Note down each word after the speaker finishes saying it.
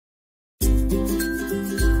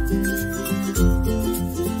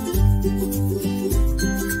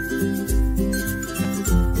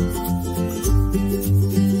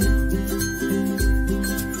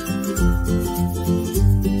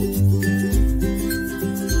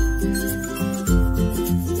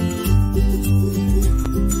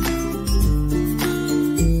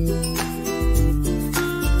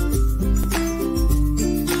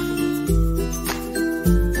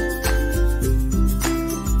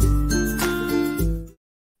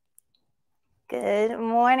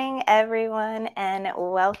everyone, and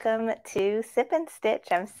welcome to Sip and Stitch.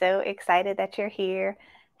 I'm so excited that you're here.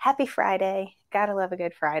 Happy Friday. Gotta love a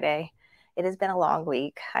good Friday. It has been a long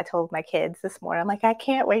week. I told my kids this morning, I'm like, I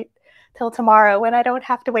can't wait till tomorrow when I don't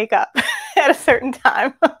have to wake up at a certain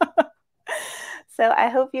time. So I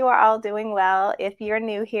hope you are all doing well. If you're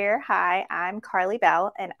new here, hi, I'm Carly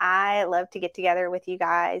Bell, and I love to get together with you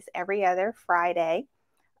guys every other Friday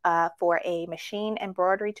for a machine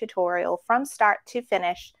embroidery tutorial from start to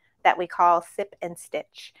finish that we call Sip and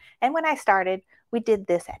Stitch. And when I started, we did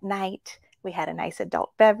this at night. We had a nice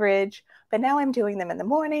adult beverage, but now I'm doing them in the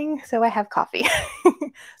morning, so I have coffee.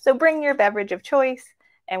 So bring your beverage of choice,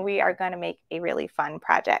 and we are going to make a really fun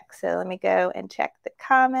project. So let me go and check the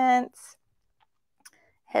comments.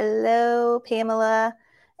 Hello, Pamela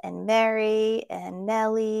and Mary and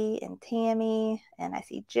Nellie and Tammy, and I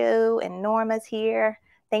see Joe and Norma's here.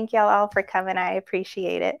 Thank y'all all for coming. I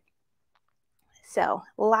appreciate it. So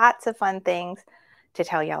lots of fun things to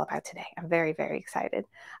tell y'all about today. I'm very, very excited.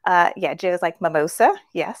 Yeah, Joe's like mimosa.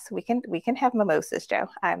 Yes, we can have mimosas, Joe.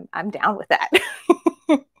 I'm down with that.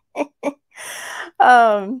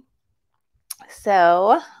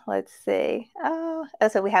 So let's see. Oh,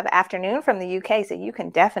 so we have afternoon from the UK, so you can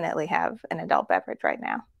definitely have an adult beverage right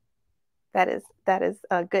now. That is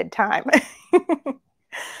a good time.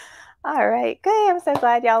 All right, good. I'm so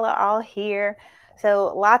glad y'all are all here.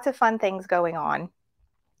 So lots of fun things going on.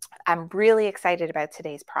 I'm really excited about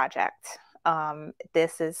today's project.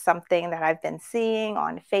 This is something that I've been seeing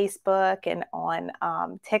on Facebook and on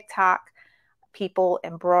TikTok, people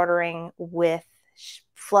embroidering with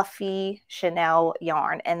fluffy Chenille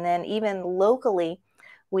yarn. And then even locally,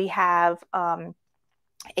 we have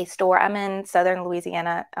a store. I'm in southern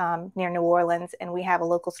Louisiana near New Orleans, and we have a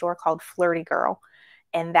local store called Flirty Girl.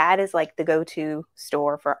 And that is like the go-to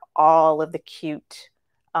store for all of the cute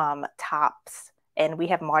tops. And we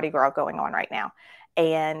have Mardi Gras going on right now.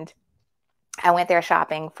 And I went there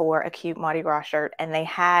shopping for a cute Mardi Gras shirt, and they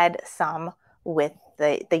had some with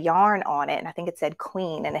the yarn on it. And I think it said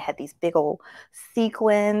Queen, and it had these big old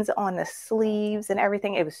sequins on the sleeves and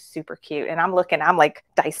everything. It was super cute. And I'm like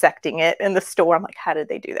dissecting it in the store. I'm like, how did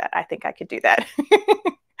they do that? I think I could do that.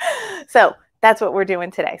 So that's what we're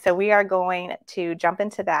doing today. So we are going to jump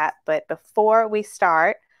into that. But before we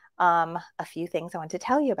start, a few things I want to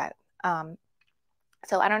tell you about.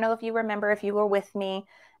 So I don't know if you remember, if you were with me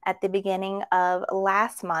at the beginning of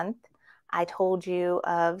last month, I told you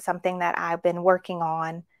of something that I've been working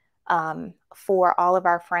on for all of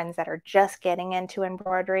our friends that are just getting into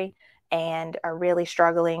embroidery and are really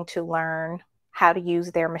struggling to learn how to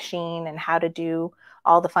use their machine and how to do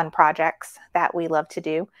all the fun projects that we love to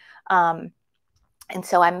do. And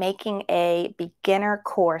so I'm making a beginner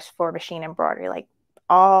course for machine embroidery, like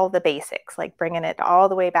all the basics, like bringing it all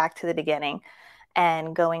the way back to the beginning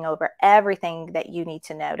and going over everything that you need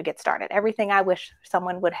to know to get started. Everything I wish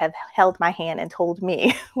someone would have held my hand and told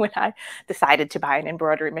me when I decided to buy an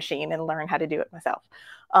embroidery machine and learn how to do it myself.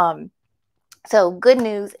 So good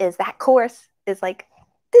news is that course is like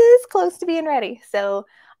this close to being ready. So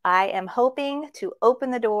I am hoping to open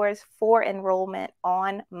the doors for enrollment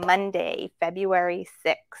on Monday, February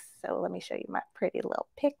 6th. So let me show you my pretty little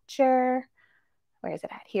picture. Where is it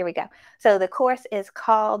at? Here we go. So the course is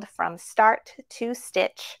called From Start to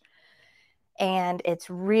Stitch, and it's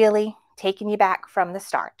really taking you back from the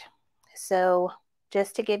start. So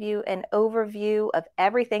just to give you an overview of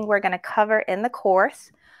everything we're going to cover in the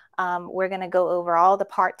course, we're going to go over all the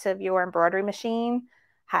parts of your embroidery machine,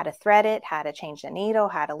 how to thread it, how to change the needle,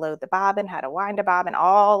 how to load the bobbin, how to wind a bobbin,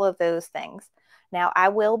 all of those things. Now, I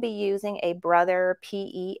will be using a Brother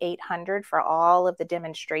PE800 for all of the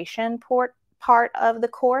demonstration part of the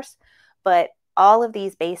course, but all of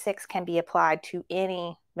these basics can be applied to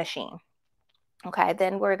any machine. Okay,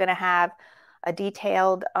 then we're going to have a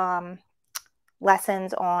detailed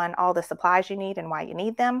lessons on all the supplies you need and why you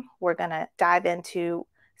need them. We're going to dive into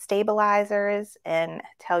stabilizers and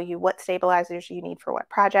tell you what stabilizers you need for what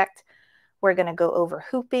project. We're going to go over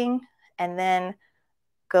hooping and then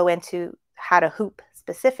go into how to hoop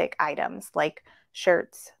specific items like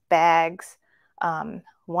shirts, bags,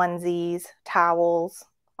 onesies, towels,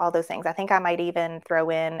 all those things. I think I might even throw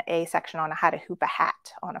in a section on how to hoop a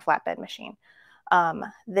hat on a flatbed machine.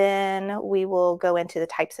 Then we will go into the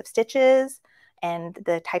types of stitches and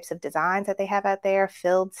the types of designs that they have out there,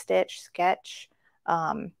 filled stitch, sketch,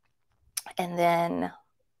 and then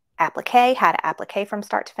applique, how to applique from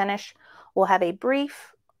start to finish. We'll have a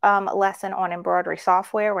brief lesson on embroidery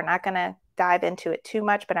software. We're not going to dive into it too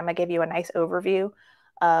much, but I'm going to give you a nice overview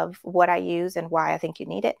of what I use and why I think you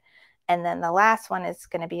need it. And then the last one is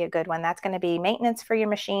going to be a good one. That's going to be maintenance for your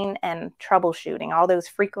machine and troubleshooting. All those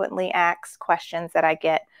frequently asked questions that I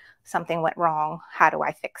get, something went wrong, how do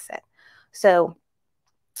I fix it? So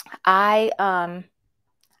I've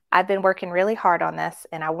been working really hard on this,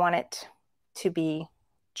 and I want it to be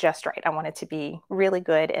just right. I want it to be really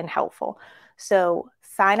good and helpful. So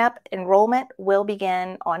sign up enrollment will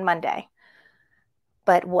begin on Monday.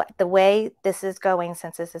 But the way this is going,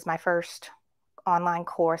 since this is my first online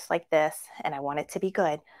course like this, and I want it to be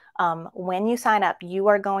good, when you sign up, you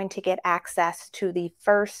are going to get access to the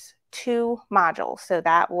first 2 modules. So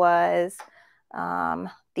that was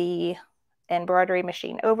the embroidery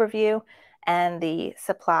machine overview and the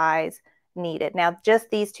supplies needed. Now, just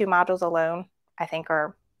these 2 modules alone, I think,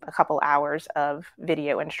 are a couple hours of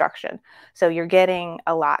video instruction. So you're getting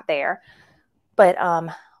a lot there. But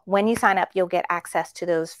when you sign up, you'll get access to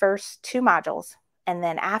those first 2 modules. And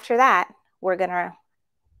then after that, we're going to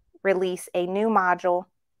release a new module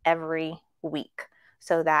every week,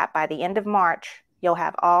 so that by the end of March, you'll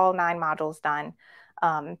have all 9 modules done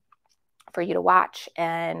for you to watch.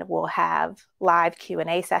 And we'll have live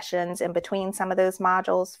Q&A sessions in between some of those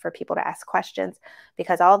modules for people to ask questions,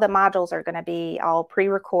 because all the modules are going to be all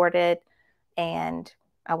pre-recorded, and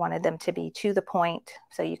I wanted them to be to the point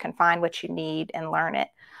so you can find what you need and learn it.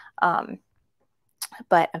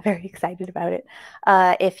 But I'm very excited about it.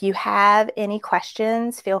 If you have any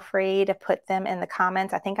questions, feel free to put them in the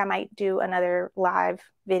comments. I think I might do another live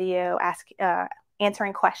video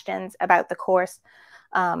answering questions about the course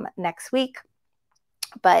next week.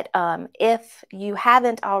 But if you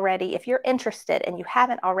haven't already, if you're interested and you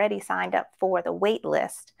haven't already signed up for the wait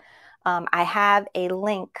list, I have a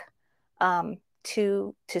link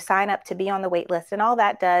to sign up to be on the wait list. And all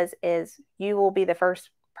that does is you will be the first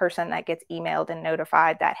person that gets emailed and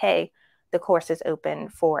notified that, hey, the course is open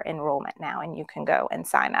for enrollment now, and you can go and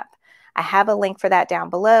sign up. I have a link for that down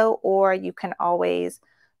below, or you can always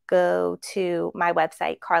go to my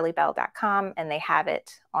website, carlybell.com, and they have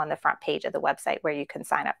it on the front page of the website where you can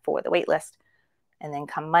sign up for the wait list. And then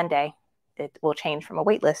come Monday, it will change from a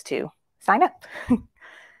wait list to sign up.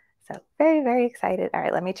 So very, very excited. All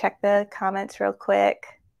right, let me check the comments real quick.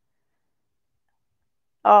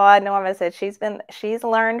 Oh, Norma said she's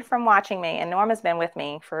learned from watching me, and Norma's been with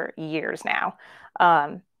me for years now.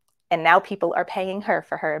 And now people are paying her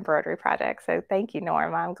for her embroidery project. So thank you,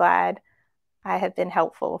 Norma. I'm glad I have been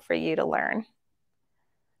helpful for you to learn.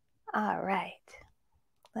 All right,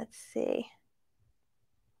 let's see.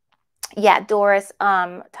 Yeah, Doris,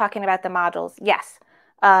 talking about the modules. Yes,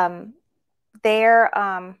 they're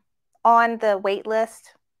on the wait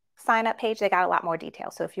list sign up page. They got a lot more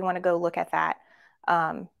detail. So if you want to go look at that,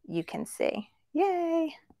 you can see.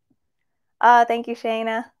 Yay. Thank you,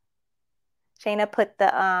 Shayna. Shayna put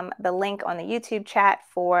the link on the YouTube chat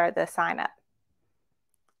for the sign up.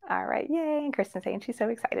 All right, yay. And Kristen's saying she's so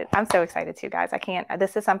excited. I'm so excited too, guys.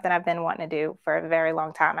 This is something I've been wanting to do for a very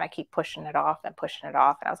long time, and I keep pushing it off and pushing it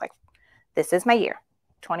off. And I was like, this is my year.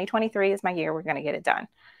 2023 is my year. We're going to get it done.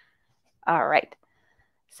 All right.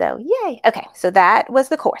 So yay. Okay. So that was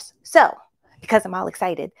the course. So because I'm all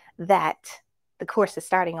excited that the course is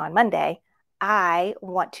starting on Monday, I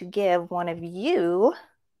want to give one of you,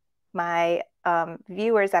 my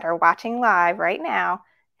viewers that are watching live right now,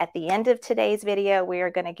 at the end of today's video, we are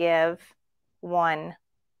going to give one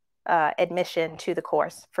admission to the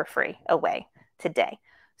course for free away today.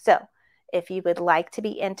 So if you would like to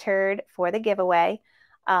be entered for the giveaway,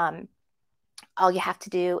 all you have to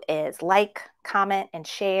do is like, comment, and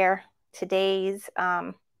share today's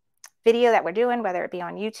video that we're doing, whether it be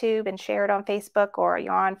on YouTube, and share it on Facebook, or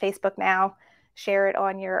you're on Facebook now, share it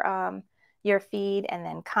on your feed, and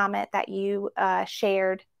then comment that you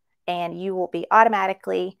shared, and you will be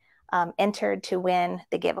automatically entered to win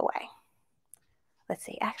the giveaway. Let's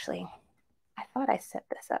see. Actually, I thought I set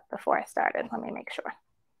this up before I started. Let me make sure.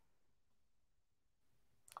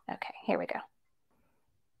 Okay, here we go.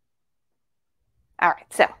 All right,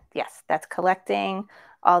 so yes, that's collecting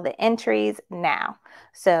all the entries now.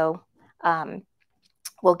 So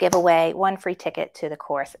we'll give away one free ticket to the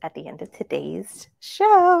course at the end of today's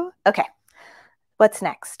show. Okay, what's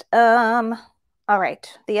next? All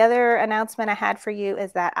right, the other announcement I had for you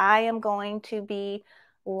is that I am going to be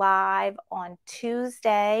live on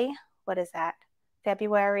Tuesday. What is that?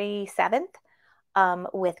 February 7th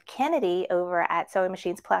with Kennedy over at Sewing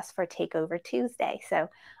Machines Plus for Takeover Tuesday. So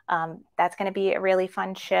that's going to be a really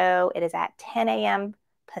fun show. It is at 10 a.m.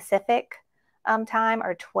 Pacific time,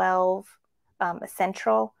 or 12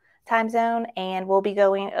 Central time zone, and we'll be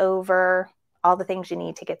going over all the things you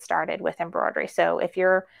need to get started with embroidery. So if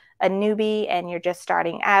you're a newbie and you're just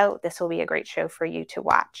starting out, this will be a great show for you to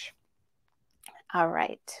watch. All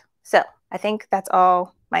right. So I think that's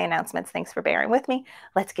all my announcements. Thanks for bearing with me.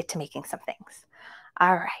 Let's get to making some things.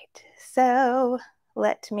 All right. So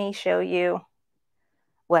let me show you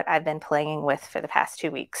what I've been playing with for the past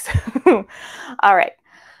 2 weeks. All right.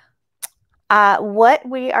 What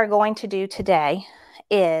we are going to do today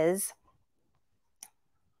is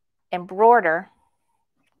embroider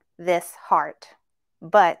this heart,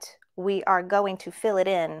 but we are going to fill it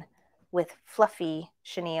in with fluffy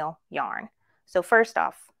chenille yarn. So first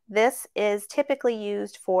off, this is typically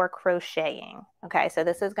used for crocheting. Okay, so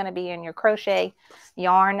this is going to be in your crochet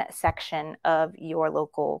yarn section of your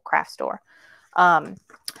local craft store.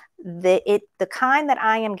 The kind that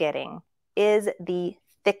I am getting is the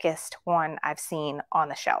thickest one I've seen on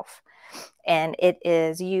the shelf. And it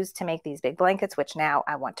is used to make these big blankets, which now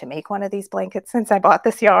I want to make one of these blankets since I bought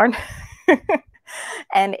this yarn.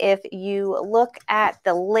 And if you look at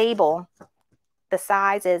the label, the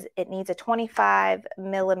size is, it needs a 25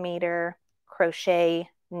 millimeter crochet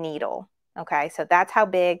needle. Okay, so that's how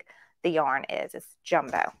big the yarn is. It's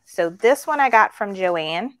jumbo. So this one I got from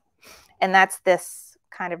Joann, and that's this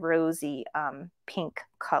kind of rosy pink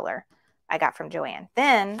color I got from Joann.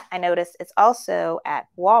 Then I noticed it's also at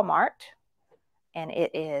Walmart, and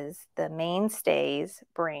it is the Mainstays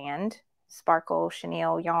brand sparkle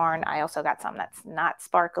chenille yarn. I also got some that's not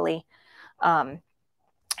sparkly.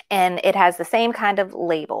 And it has the same kind of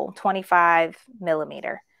label, 25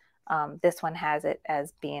 millimeter. This one has it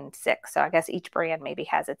as being 6. So I guess each brand maybe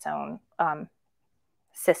has its own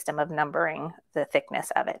system of numbering the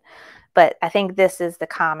thickness of it. But I think this is the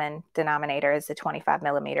common denominator, is the 25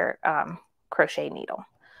 millimeter crochet needle.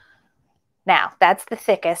 Now, that's the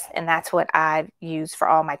thickest, and that's what I've used for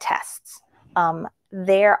all my tests.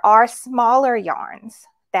 There are smaller yarns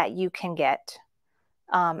that you can get.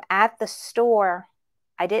 At the store,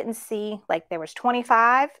 I didn't see, like, there was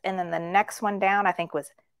 25, and then the next one down, I think,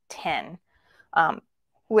 was 10,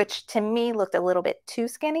 which to me looked a little bit too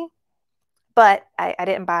skinny, but I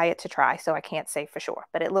didn't buy it to try, so I can't say for sure,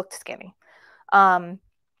 but it looked skinny.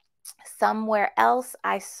 Somewhere else,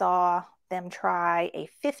 I saw them try a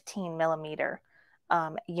 15 millimeter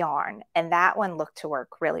yarn, and that one looked to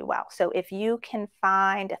work really well. So if you can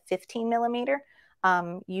find a 15 millimeter,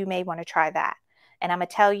 you may want to try that. And I'm going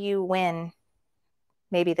to tell you when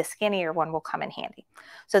maybe the skinnier one will come in handy.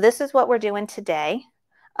 So this is what we're doing today.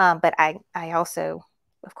 But I also,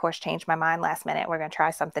 of course, changed my mind last minute. We're going to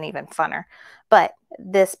try something even funner. But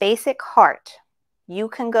this basic heart, you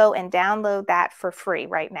can go and download that for free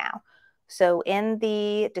right now. So in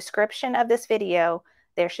the description of this video,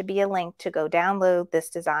 there should be a link to go download this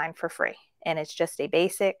design for free. And it's just a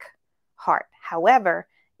basic heart. However,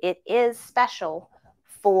 it is special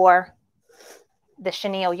for the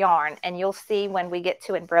chenille yarn. And you'll see when we get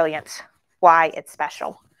to Embrilliance why it's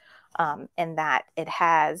special. In that it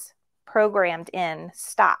has programmed in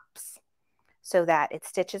stops so that it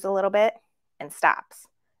stitches a little bit and stops,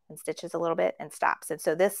 and stitches a little bit and stops. And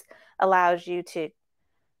so this allows you to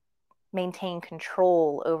maintain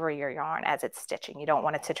control over your yarn as it's stitching. You don't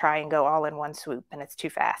want it to try and go all in one swoop and it's too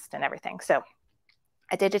fast and everything. So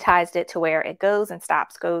I digitized it to where it goes and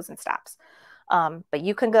stops, goes and stops. But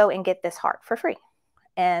you can go and get this heart for free.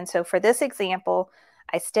 And so for this example,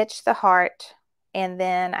 I stitched the heart, and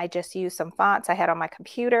then I just used some fonts I had on my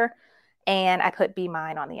computer, and I put Be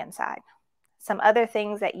Mine on the inside. Some other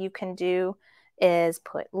things that you can do is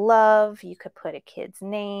put love. You could put a kid's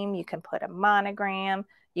name. You can put a monogram.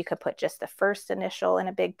 You could put just the first initial in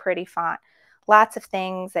a big pretty font. Lots of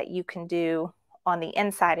things that you can do on the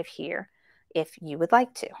inside of here if you would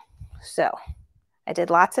like to. So I did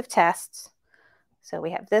lots of tests. So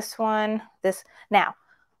we have this one, this. Now,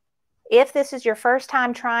 if this is your first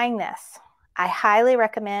time trying this, I highly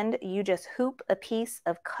recommend you just hoop a piece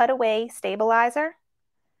of cutaway stabilizer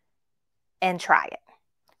and try it.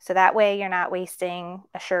 So that way you're not wasting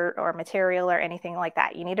a shirt or material or anything like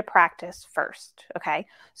that. You need to practice first, okay?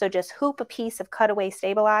 So just hoop a piece of cutaway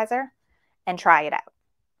stabilizer and try it out.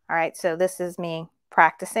 All right, so this is me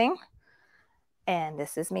practicing, and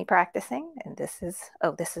this is me practicing, and this is,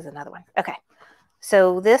 oh, this is another one. Okay,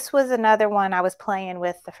 so this was another one I was playing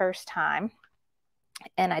with the first time,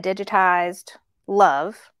 and I digitized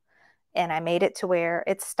love, and I made it to where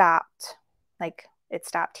it stopped, like it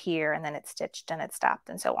stopped here, and then it stitched and it stopped,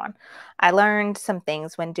 and so on. I learned some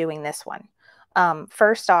things when doing this one.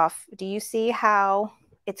 First off, do you see how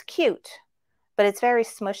it's cute, but it's very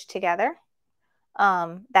smushed together?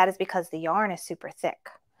 That is because the yarn is super thick.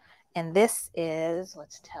 And this is,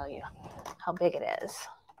 let's tell you how big it is.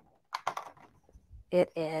 It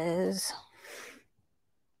is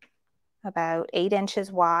about 8 inches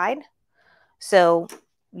wide. So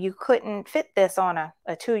you couldn't fit this on a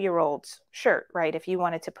 2-year-old's shirt, right? If you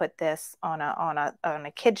wanted to put this on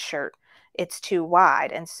a kid's shirt, it's too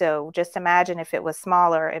wide. And so just imagine if it was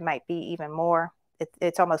smaller, it might be even more.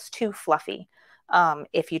 It's almost too fluffy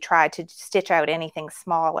if you tried to stitch out anything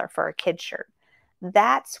smaller for a kid's shirt.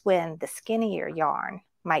 That's when the skinnier yarn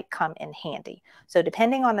might come in handy. So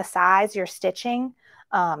depending on the size you're stitching,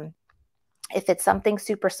 if it's something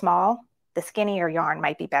super small, the skinnier yarn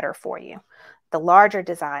might be better for you. The larger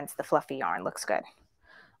designs, the fluffy yarn looks good.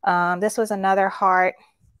 This was another heart.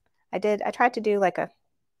 I tried to do like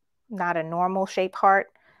not a normal shape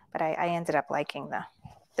heart, but I ended up liking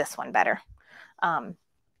this one better.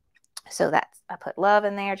 So I put love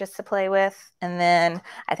in there just to play with. And then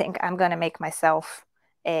I think I'm going to make myself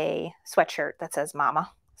a sweatshirt that says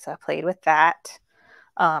mama. So I played with that.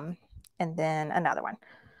 And then another one.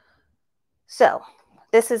 So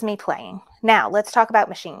this is me playing. Now let's talk about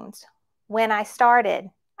machines. When I started,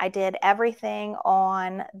 I did everything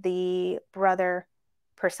on the Brother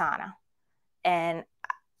Persona. And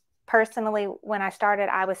personally, when I started,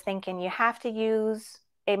 I was thinking you have to use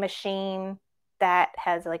a machine that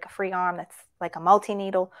has like a free arm that's like a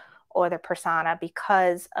multi-needle, or the Persona,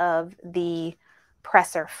 because of the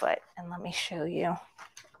presser foot. And let me show you.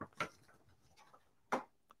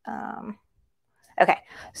 Okay,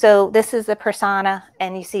 so this is the Persona,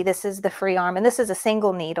 and you see this is the free arm, and this is a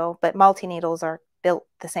single needle, but multi-needles are built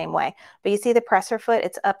the same way. But you see the presser foot,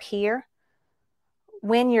 it's up here.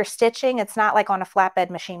 When you're stitching, it's not like on a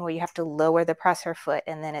flatbed machine where you have to lower the presser foot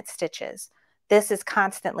and then it stitches. This is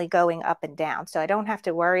constantly going up and down, so I don't have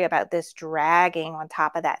to worry about this dragging on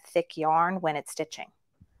top of that thick yarn when it's stitching.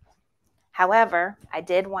 However, I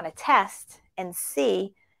did want to test and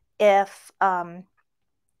see if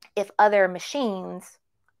other machines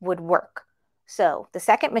would work. So the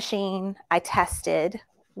second machine I tested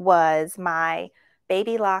was my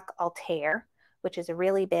Baby Lock Altair, which is a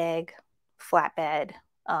really big flatbed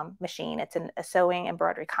machine. It's a sewing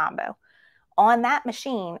embroidery combo. On that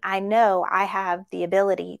machine, I know I have the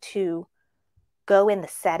ability to go in the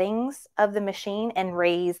settings of the machine and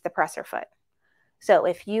raise the presser foot. So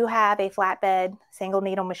if you have a flatbed single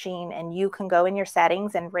needle machine and you can go in your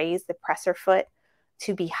settings and raise the presser foot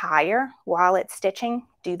to be higher while it's stitching,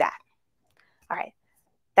 do that. All right,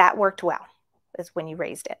 that worked well, is when you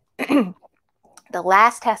raised it. The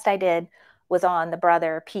last test I did was on the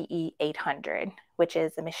Brother PE800, which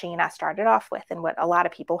is the machine I started off with and what a lot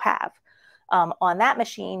of people have. On that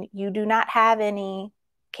machine, you do not have any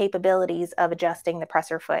capabilities of adjusting the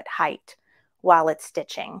presser foot height while it's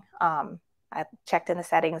stitching. I checked in the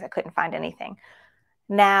settings, I couldn't find anything.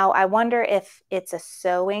 Now, I wonder if it's a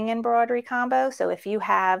sewing embroidery combo. So if you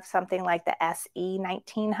have something like the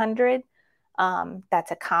SE1900,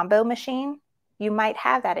 that's a combo machine, you might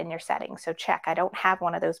have that in your settings. So check. I don't have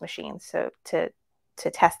one of those machines so to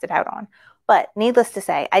test it out on. But needless to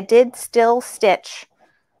say, I did still stitch.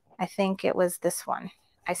 I think it was this one.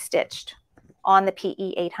 I stitched on the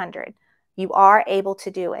PE800. You are able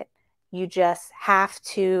to do it. You just have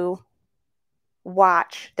to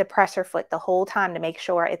watch the presser foot the whole time to make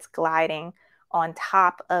sure it's gliding on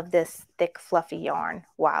top of this thick fluffy yarn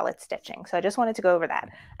while it's stitching. So I just wanted to go over that.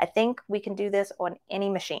 I think we can do this on any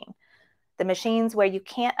machine. The machines where you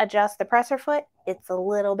can't adjust the presser foot, it's a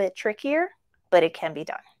little bit trickier, but it can be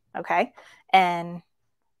done, okay? And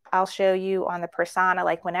I'll show you on the Persona,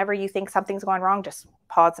 like whenever you think something's going wrong, just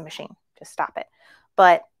pause the machine, just stop it.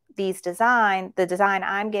 But the design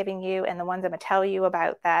I'm giving you and the ones I'm gonna tell you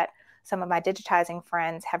about that some of my digitizing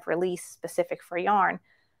friends have released specific for yarn,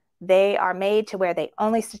 they are made to where they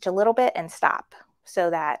only stitch a little bit and stop so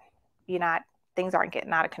that things aren't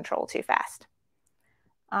getting out of control too fast.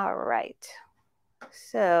 All right,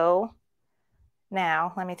 so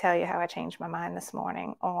now let me tell you how I changed my mind this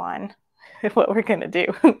morning on what we're gonna do.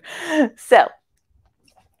 So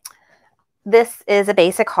this is a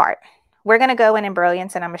basic heart. We're gonna go in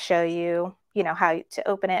Brilliance and I'm gonna show you, how to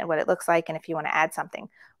open it and what it looks like and if you wanna add something.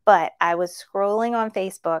 But I was scrolling on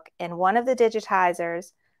Facebook and one of the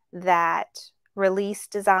digitizers that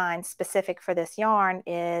released designs specific for this yarn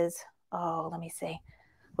is, let me see.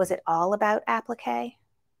 Was it All About Applique?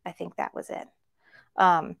 I think that was it.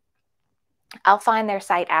 I'll find their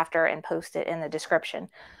site after and post it in the description.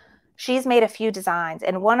 She's made a few designs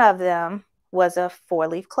and one of them was a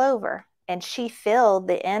 4-leaf clover and she filled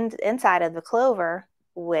the inside of the clover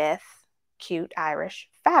with cute Irish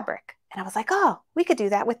fabric. And I was like, oh, we could do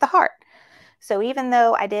that with the heart. So even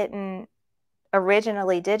though I didn't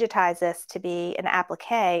originally digitize this to be an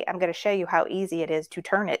applique, I'm going to show you how easy it is to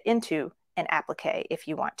turn it into an applique if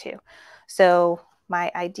you want to. So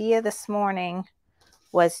my idea this morning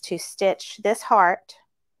was to stitch this heart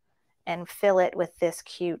and fill it with this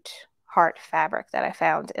cute heart fabric that I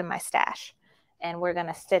found in my stash. And we're going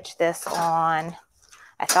to stitch this on.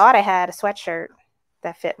 I thought I had a sweatshirt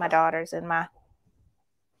that fit my daughters in my,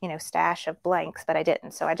 stash of blanks, but I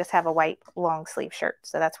didn't. So I just have a white long sleeve shirt.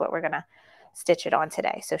 So that's what we're going to stitch it on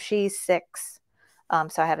today. So she's 6.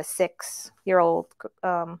 So I have a 6-year-old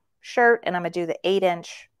shirt, and I'm going to do the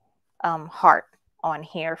 8-inch heart on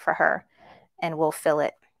here for her, and we'll fill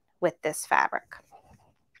it with this fabric.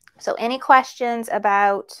 So any questions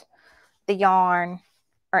about the yarn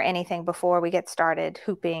or anything before we get started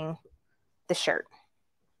hooping the shirt?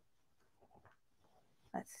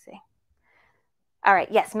 Let's see. All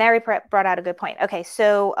right. Yes, Mary brought out a good point. Okay,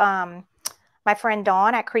 so my friend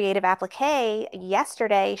Dawn at Creative Applique,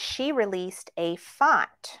 yesterday, she released a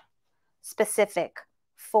font specific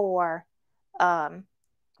for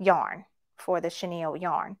yarn, for the chenille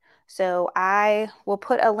yarn. So I will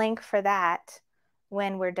put a link for that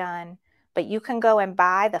when we're done. But you can go and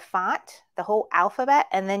buy the font, the whole alphabet,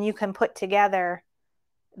 and then you can put together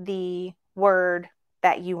the word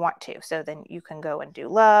that you want to. So then you can go and do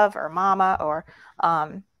love or mama or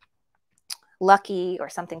lucky or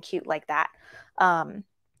something cute like that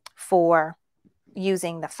for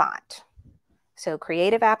using the font. So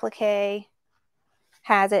Creative Applique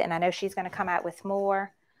has it, and I know she's going to come out with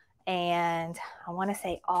more. And I want to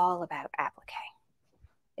say All About Applique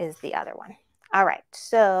is the other one. All right,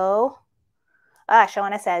 so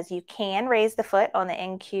Shauna says you can raise the foot on the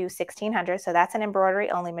NQ1600. So that's an embroidery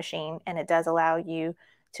only machine, and it does allow you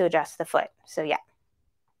to adjust the foot. So yeah.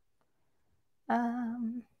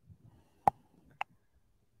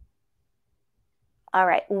 All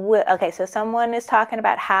right. Okay, so someone is talking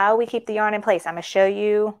about how we keep the yarn in place. I'm going to show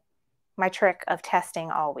you my trick of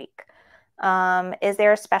testing all week. Is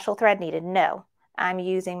there a special thread needed? No. I'm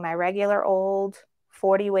using my regular old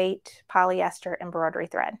 40 weight polyester embroidery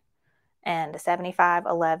thread and a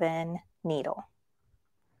 7511 needle.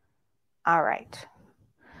 All right.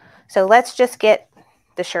 So let's just get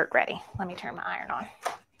the shirt ready. Let me turn my iron on.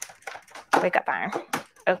 Wake up, iron.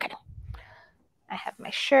 Okay. I have my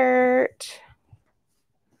shirt.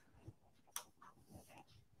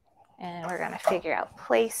 And we're going to figure out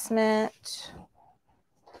placement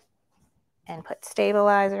and put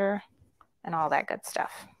stabilizer and all that good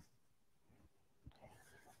stuff.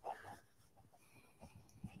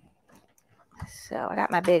 So I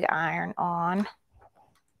got my big iron on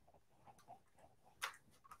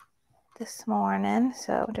this morning.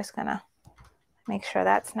 So I'm just going to make sure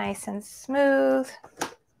that's nice and smooth.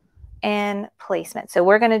 And placement. So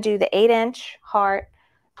we're going to do the 8-inch heart.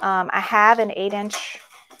 I have an 8-inch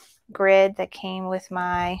grid that came with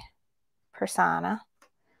my persona.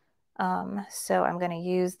 So I'm going to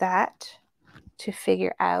use that to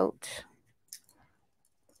figure out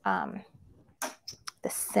the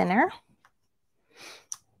center.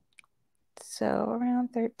 So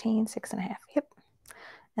around 13, 6.5. Yep.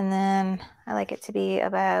 And then I like it to be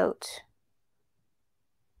about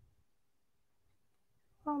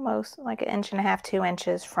almost like 1.5 inches, 2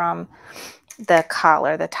 inches from the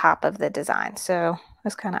collar, the top of the design. So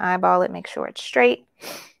just kind of eyeball it, make sure it's straight.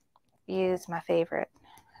 Use my favorite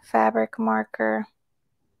fabric marker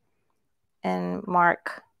and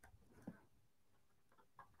mark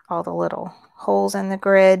all the little holes in the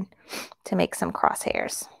grid to make some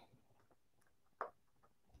crosshairs.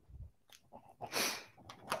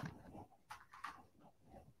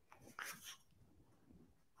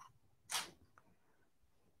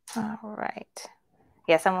 All right.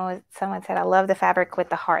 Yeah, someone said, I love the fabric with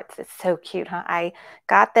the hearts. It's so cute, huh? I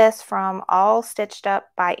got this from All Stitched Up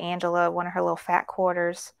by Angela, one of her little fat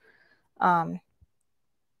quarters.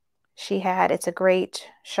 It's a great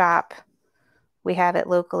shop. We have it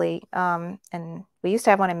locally. And we used to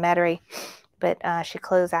have one in Metairie, but she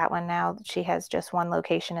closed that one now. She has just one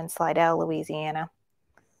location in Slidell, Louisiana.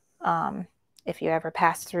 If you ever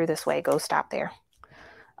pass through this way, go stop there.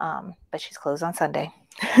 But she's closed on Sunday.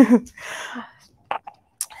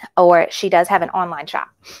 Or she does have an online shop.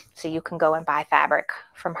 So you can go and buy fabric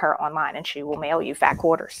from her online, and she will mail you fat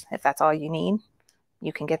quarters. If that's all you need,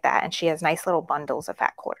 you can get that. And she has nice little bundles of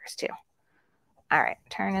fat quarters too. All right,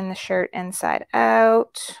 turning the shirt inside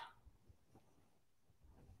out.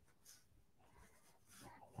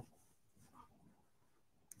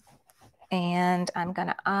 And I'm going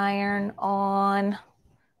to iron on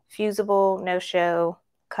fusible no-show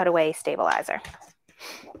cutaway stabilizer.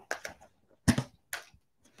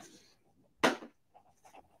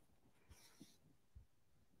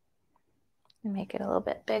 Make it a little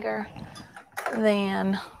bit bigger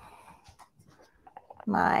than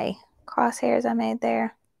my crosshairs I made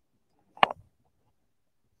there.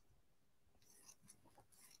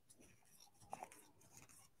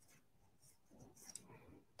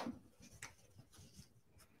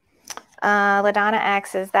 LaDonna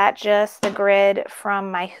asks, is that just the grid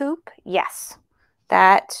from my hoop? Yes.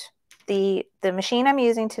 The machine I'm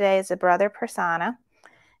using today is a Brother Persona,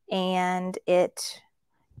 and it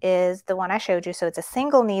is the one I showed you. So it's a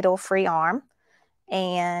single needle free arm,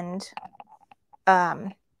 and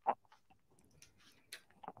the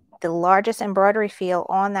largest embroidery field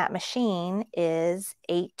on that machine is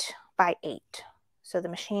 8 by 8. So the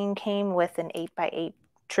machine came with an 8 by 8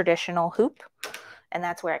 traditional hoop, and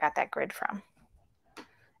that's where I got that grid from.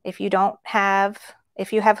 If you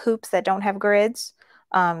have hoops that don't have grids,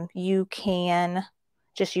 you can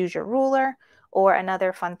just use your ruler, or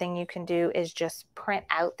another fun thing you can do is just print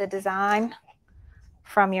out the design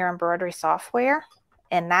from your embroidery software,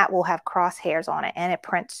 and that will have crosshairs on it, and it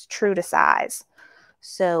prints true to size.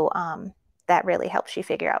 So that really helps you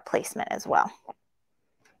figure out placement as well.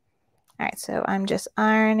 All right, so I'm just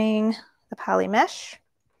ironing the poly mesh.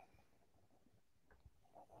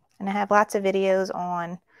 And I have lots of videos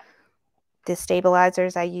on the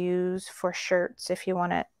stabilizers I use for shirts if you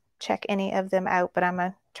want to check any of them out, but I'm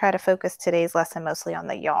going to try to focus today's lesson mostly on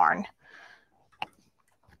the yarn.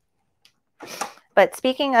 But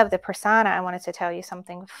speaking of the Persona, I wanted to tell you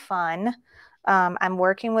something fun. I'm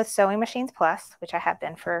working with Sewing Machines Plus, which I have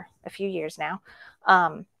been for a few years now.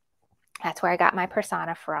 That's where I got my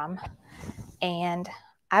Persona from. And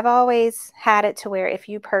I've always had it to where if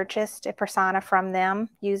you purchased a Persona from them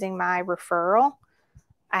using my referral,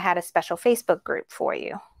 I had a special Facebook group for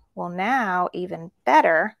you. Well, now, even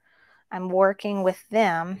better, I'm working with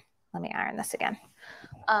them. Let me iron this again.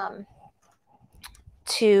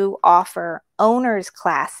 To offer owners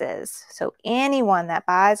classes. So anyone that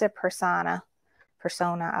buys a Persona,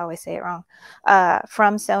 I always say it wrong,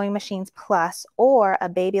 from Sewing Machines Plus, or a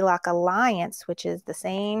Baby Lock Alliance, which is the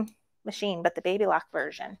same machine, but the Baby Lock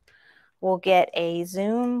version, will get a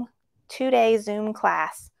Zoom, 2-day Zoom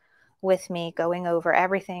class with me going over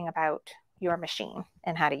everything about your machine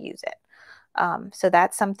and how to use it. So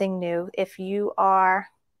that's something new. If you are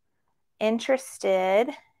interested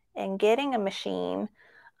in getting a machine,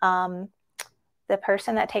 the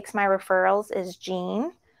person that takes my referrals is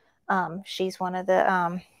Jean. She's one of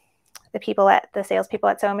the salespeople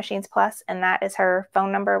at Sewing Machines Plus, and that is her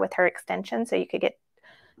phone number with her extension, so you could get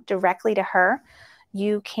directly to her.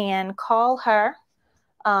 You can call her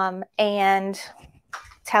and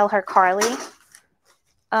tell her Carly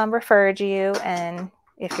referred you, and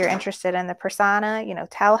if you're interested in the Persona,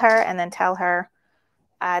 tell her, and then tell her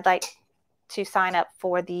I'd like to sign up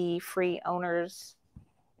for the free owners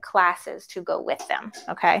classes to go with them.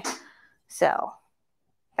 Okay, so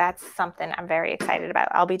that's something I'm very excited about.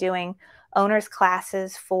 I'll be doing owners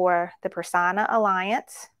classes for the Persona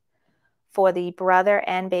Alliance, for the Brother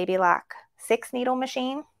and Baby Lock 6-needle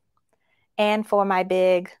machine, and for my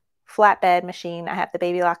big flatbed machine. I have the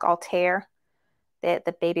Baby Lock Altair.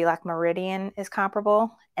 The Baby Lock Meridian is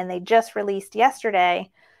comparable, and they just released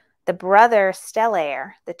yesterday the Brother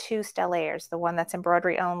Stellaire, the 2 Stellairs, the one that's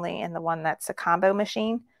embroidery only and the one that's a combo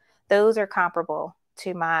machine. Those are comparable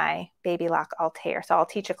to my Baby Lock Altair. So I'll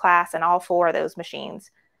teach a class, and all 4 of those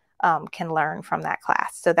machines can learn from that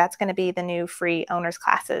class. So that's going to be the new free owners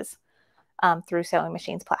classes through Sewing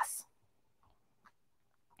Machines Plus.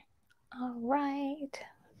 All right.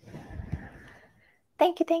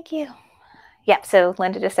 Thank you. Yep, so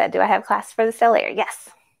Linda just said, do I have class for the Stellaire?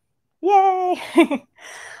 Yes. Yay.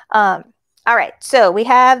 All right, so we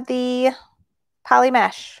have the poly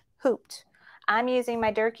mesh hooped. I'm using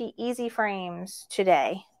my Durkee Easy Frames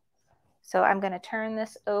today. So I'm going to turn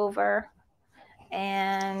this over,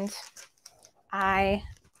 and I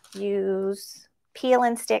use peel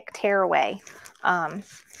and stick tearaway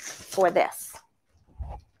for this.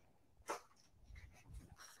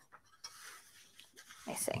 Let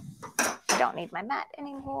me see. I don't need my mat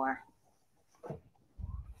anymore.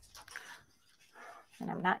 And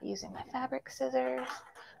I'm not using my fabric scissors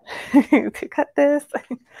to cut this.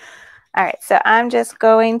 All right, so I'm just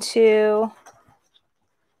going to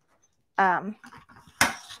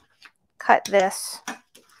cut this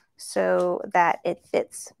so that it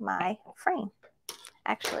fits my frame.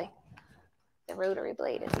 Actually, the rotary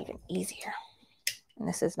blade is even easier. And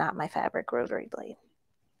this is not my fabric rotary blade.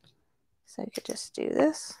 So you could just do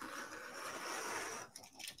this.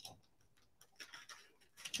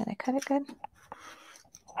 Did I cut it good?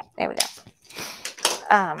 There we go.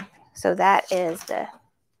 So that is the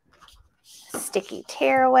sticky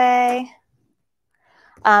tearaway.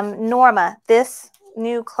 Norma, this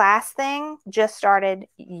new class thing just started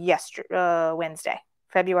Wednesday,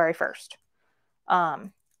 February 1st.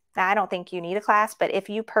 Now I don't think you need a class, but if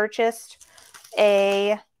you purchased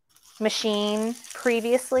a machine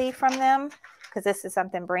previously from them, because this is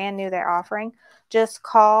something brand new they're offering, just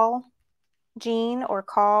call Jean or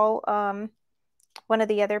call one of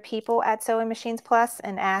the other people at Sewing Machines Plus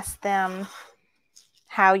and ask them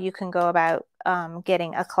how you can go about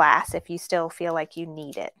getting a class if you still feel like you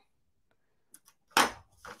need it.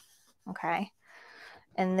 Okay.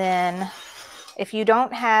 And then if you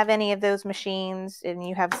don't have any of those machines and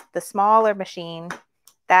you have the smaller machine,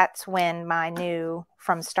 that's when my new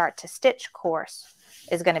From Start to Stitch course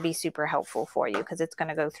is going to be super helpful for you, because it's going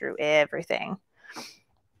to go through everything.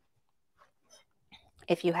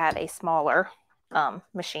 If you have a smaller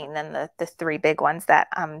machine than the 3 big ones that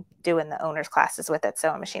I'm doing the owner's classes with at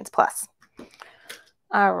Sewing Machines Plus.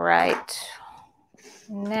 All right.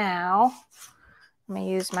 Now I'm going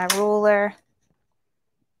to use my ruler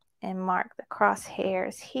and mark the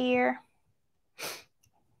crosshairs here.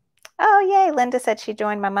 Oh, yay. Linda said she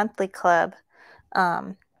joined my monthly club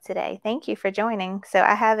today. Thank you for joining. So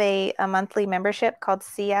I have a monthly membership called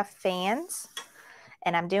CF Fans,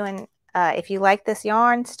 and I'm doing, if you like this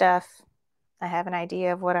yarn stuff, I have an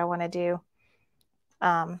idea of what I want to do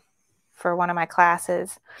for one of my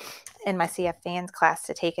classes in my CF Fans class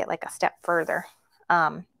to take it like a step further.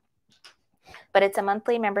 But it's a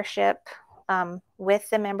monthly membership. With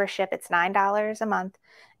the membership, it's $9 a month,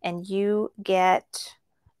 and you get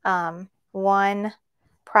one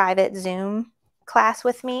private Zoom class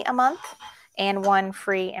with me a month and one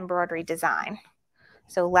free embroidery design.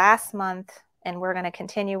 So last month, and we're going to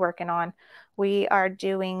continue working on, we are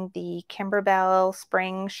doing the Kimberbell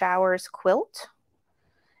Spring Showers quilt,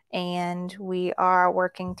 and we are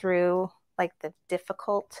working through like the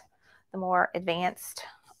more advanced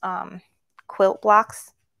quilt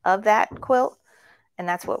blocks of that quilt, and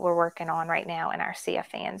that's what we're working on right now in our CF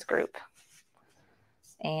Fans group.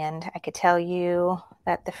 And I could tell you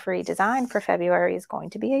that the free design for February is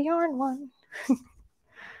going to be a yarn one. I'm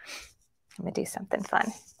going to do something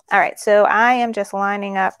fun. All right, so I am just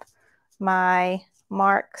lining up my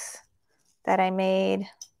marks that I made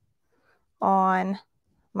on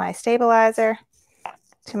my stabilizer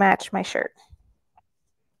to match my shirt.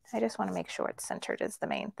 I just want to make sure it's centered is the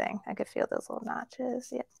main thing. I could feel those little notches.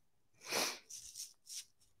 Yep.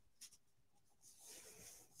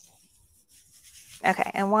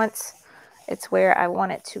 Okay, and once it's where I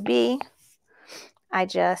want it to be, I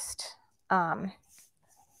just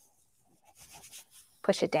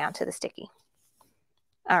push it down to the sticky.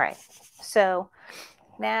 All right, so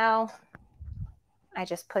now I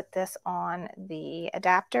just put this on the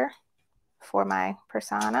adapter for my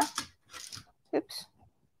persona. Oops.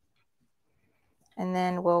 And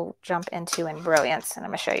then we'll jump into Embrilliance, and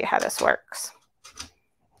I'm going to show you how this works.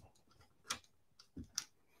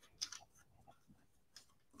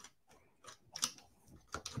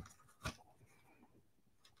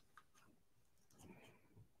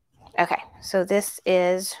 Okay, so this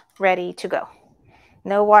is ready to go.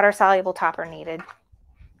 No water-soluble topper needed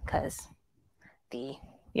because the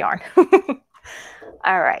yarn.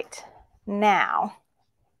 All right, now,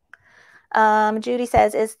 Judy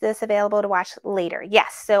says, is this available to watch later?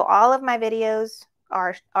 Yes, so all of my videos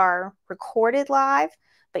are recorded live,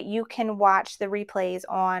 but you can watch the replays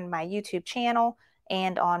on my YouTube channel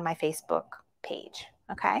and on my Facebook page,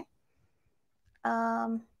 okay?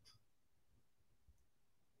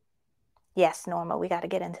 Yes, Norma, we got to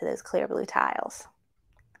get into those clear blue tiles.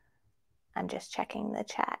 I'm just checking the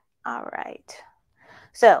chat. All right.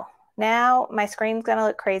 So now my screen's going to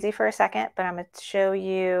look crazy for a second, but I'm going to show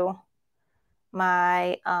you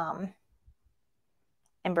my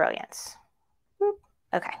Embrilliance.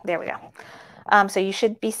 Okay, there we go. So you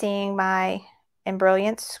should be seeing my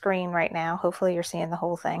Embrilliance screen right now. Hopefully you're seeing the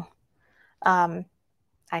whole thing. I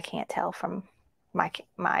can't tell from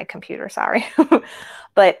my computer, sorry.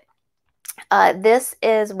 But this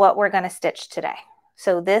is what we're going to stitch today.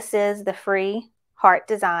 So this is the free heart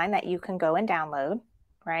design that you can go and download,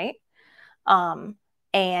 right? And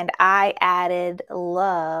I added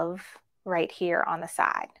love right here on the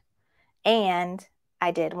side. And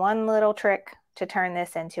I did one little trick to turn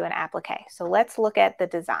this into an applique. So let's look at the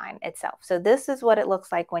design itself. So this is what it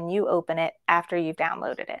looks like when you open it after you've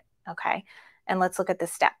downloaded it, okay? And let's look at the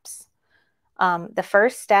steps. The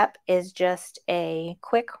first step is just a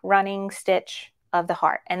quick running stitch of the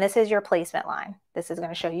heart. And this is your placement line. This is going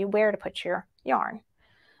to show you where to put your yarn.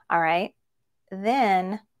 All right.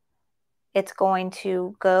 Then it's going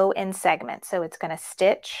to go in segments. So it's going to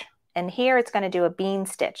stitch, and here it's going to do a bean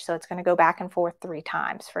stitch. So it's going to go back and forth 3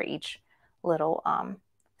 times for each little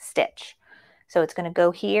stitch. So it's going to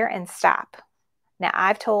go here and stop. Now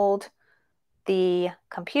I've told the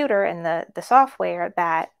computer and the software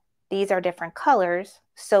that these are different colors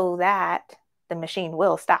so that the machine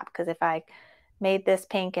will stop, because if I made this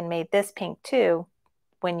pink and made this pink too,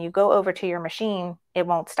 when you go over to your machine, it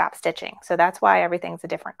won't stop stitching. So that's why everything's a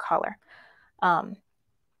different color.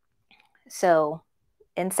 So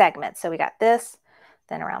in segments, so we got this,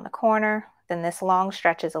 then around the corner, then this long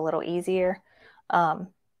stretch is a little easier.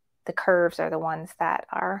 The curves are the ones that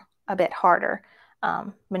are a bit harder,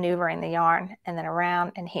 maneuvering the yarn, and then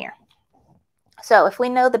around and here. So if we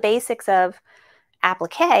know the basics of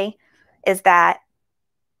applique, is that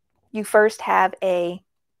you first have a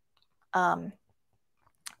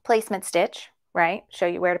placement stitch, right? Show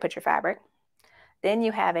you where to put your fabric. Then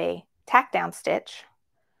you have a tack down stitch,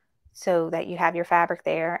 so that you have your fabric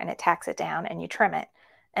there and it tacks it down and you trim it.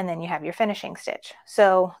 And then you have your finishing stitch.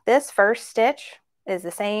 So this first stitch is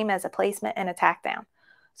the same as a placement and a tack down.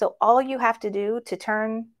 So all you have to do to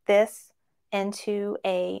turn this into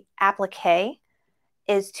a applique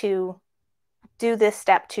is to do this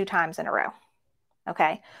step 2 times in a row.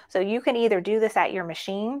 Okay, so you can either do this at your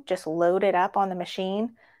machine, just load it up on the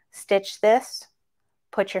machine, stitch this,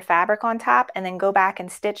 put your fabric on top, and then go back and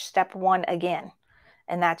stitch step 1 again.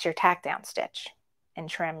 And that's your tack down stitch, and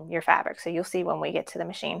trim your fabric. So you'll see when we get to the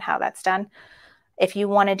machine how that's done. If you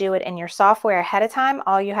want to do it in your software ahead of time,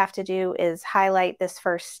 all you have to do is highlight this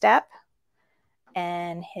first step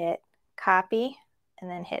and hit copy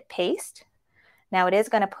and then hit paste. Now it is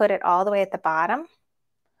going to put it all the way at the bottom.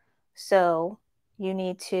 So you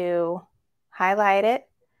need to highlight it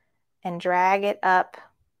and drag it up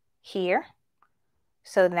here.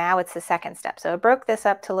 So now it's the second step. So it broke this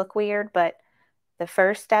up to look weird, but the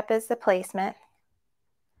first step is the placement.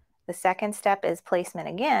 The second step is placement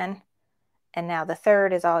again. And now the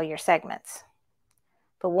third is all your segments.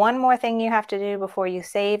 But one more thing you have to do before you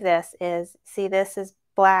save this is, see, this is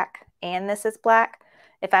black and this is black.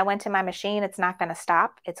 If I went to my machine, it's not going to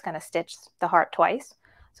stop. It's going to stitch the heart twice.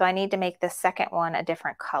 So I need to make the second one a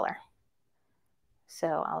different color.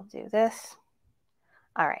 So I'll do this.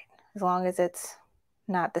 All right, as long as it's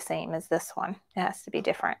not the same as this one, it has to be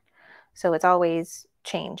different. So it's always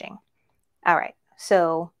changing. All right,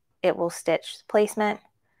 so it will stitch placement.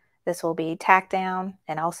 This will be tack down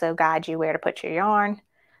and also guide you where to put your yarn.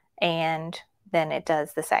 And then it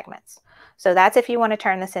does the segments. So that's if you want to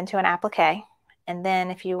turn this into an applique. And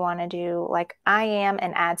then if you want to do like I am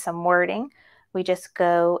and add some wording, we just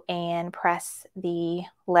go and press the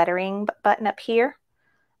lettering button up here,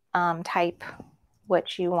 type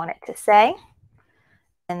what you want it to say,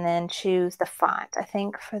 and then choose the font. I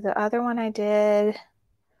think for the other one I did,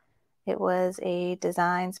 it was a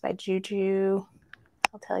Designs by Juju.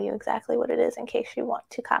 I'll tell you exactly what it is in case you want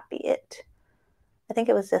to copy it. I think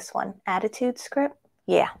it was this one, Attitude Script.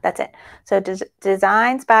 Yeah, that's it. So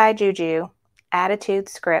Designs by Juju, Attitude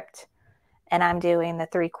Script, and I'm doing the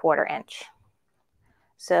 3/4 inch.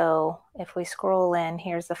 So if we scroll in,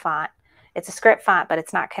 here's the font. It's a script font, but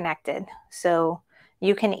it's not connected. So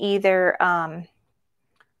you can either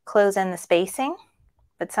close in the spacing,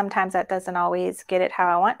 but sometimes that doesn't always get it how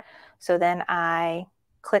I want. So then I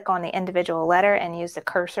click on the individual letter and use the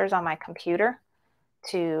cursors on my computer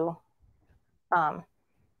to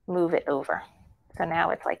move it over. So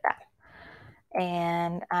now it's like that.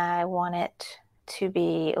 And I want it to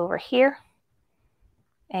be over here.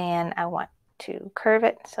 And I want to curve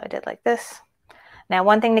it. So I did like this. Now,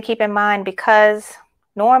 one thing to keep in mind, because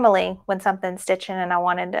normally when something's stitching and I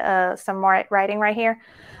wanted some more writing right here,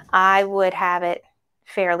 I would have it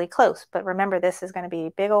fairly close. But remember, this is going to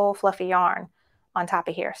be big old fluffy yarn on top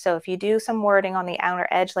of here. So if you do some wording on the outer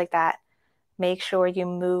edge like that, make sure you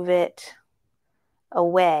move it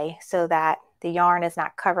away so that the yarn is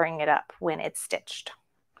not covering it up when it's stitched.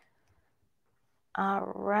 All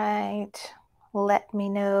right, let me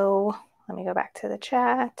know. Let me go back to the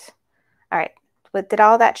chat. All right, but did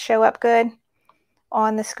all that show up good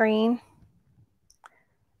on the screen?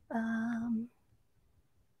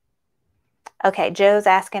 Okay, Joe's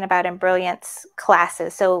asking about Embrilliance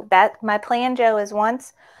classes. So that my plan, Joe, is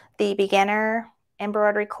once the beginner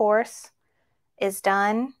embroidery course is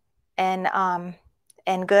done and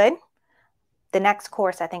good, the next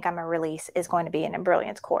course I think I'm gonna release is going to be an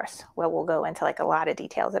Embrilliance course where we'll go into like a lot of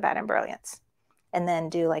details about Embrilliance and then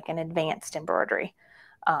do like an advanced embroidery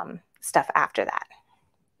stuff after that.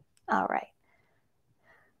 All right.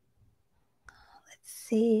 Let's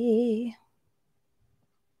see.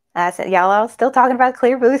 I said, y'all are still talking about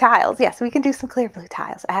clear blue tiles. Yes, we can do some clear blue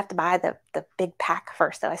tiles. I have to buy the big pack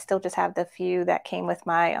first, though. I still just have the few that came with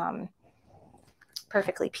my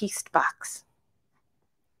perfectly pieced box.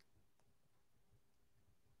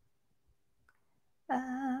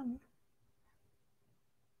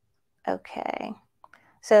 Okay.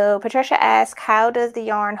 So Patricia asked, how does the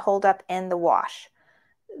yarn hold up in the wash?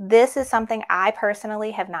 This is something I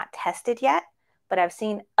personally have not tested yet, but I've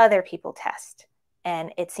seen other people test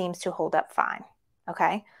and it seems to hold up fine.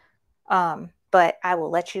 Okay. But I will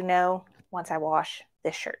let you know once I wash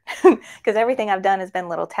this shirt because everything I've done has been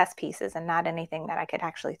little test pieces and not anything that I could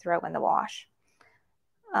actually throw in the wash.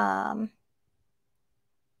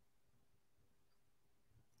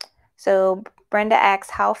 So Brenda asks,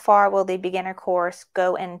 how far will the beginner course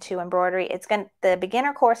go into embroidery? The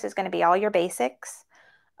beginner course is going to be all your basics,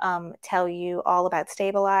 tell you all about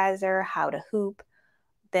stabilizer, how to hoop.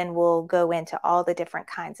 Then we'll go into all the different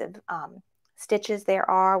kinds of stitches there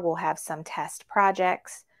are. We'll have some test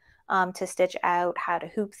projects to stitch out, how to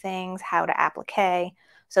hoop things, how to applique.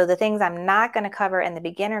 So the things I'm not going to cover in the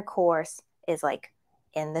beginner course is like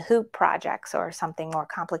in the hoop projects or something more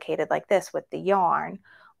complicated like this with the yarn,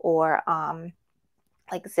 or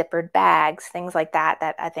like zippered bags, things like that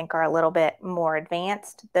that I think are a little bit more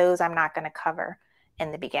advanced. Those I'm not going to cover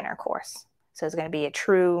in the beginner course. So it's going to be a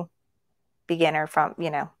true beginner from,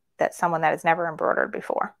 that someone that has never embroidered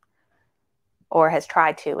before or has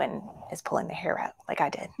tried to and is pulling the hair out like I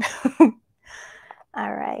did.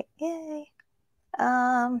 All right. Yay.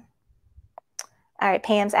 All right.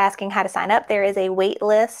 Pam's asking how to sign up. There is a wait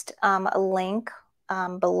list, a link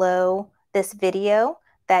below this video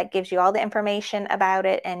that gives you all the information about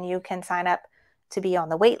it, and you can sign up to be on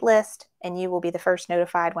the wait list, and you will be the first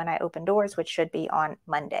notified when I open doors, which should be on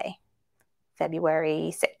Monday,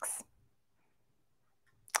 February 6th.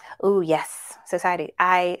 Oh, yes, Society.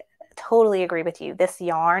 I totally agree with you. This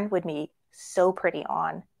yarn would be so pretty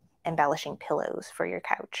on embellishing pillows for your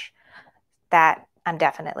couch. That I'm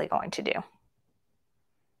definitely going to do.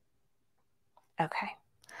 Okay.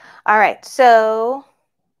 All right. So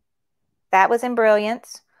that was in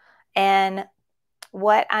Brilliance. And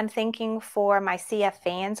what I'm thinking for my CF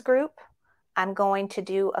fans group, I'm going to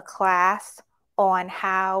do a class on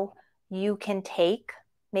how you can take,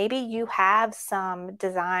 maybe you have some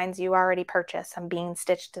designs you already purchased, some bean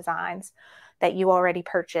stitch designs that you already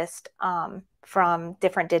purchased from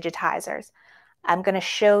different digitizers. I'm going to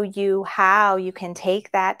show you how you can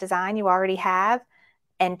take that design you already have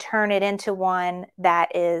and turn it into one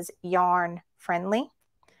that is yarn friendly.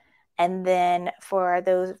 And then for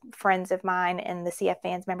those friends of mine in the CF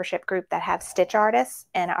Fans membership group that have stitch artists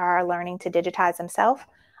and are learning to digitize themselves,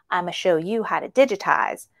 I'm going to show you how to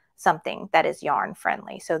digitize something that is yarn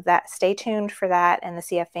friendly. So that, stay tuned for that in the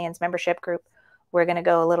CF Fans membership group. We're going to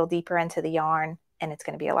go a little deeper into the yarn, and it's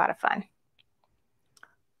going to be a lot of fun.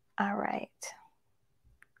 All right.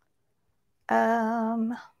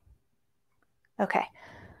 Okay.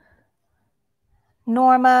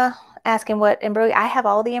 Norma asking what embroidery. I have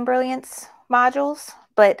all the embrilliance modules,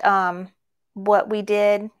 but what we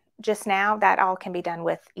did just now, that all can be done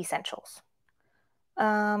with essentials.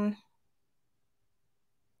 Let's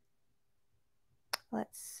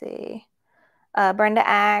see. Brenda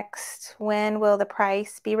asked, when will the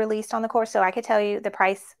price be released on the course? So I could tell you the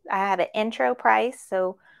price. I have an intro price.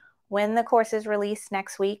 So when the course is released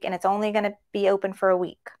next week, and it's only going to be open for a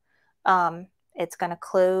week, it's going to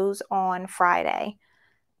close on Friday.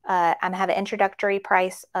 I'm going to have an introductory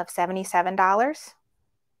price of $77,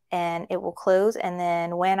 and it will close. And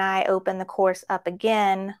then when I open the course up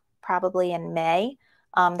again, probably in May,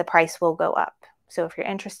 the price will go up. So if you're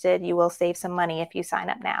interested, you will save some money if you sign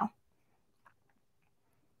up now.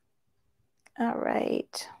 All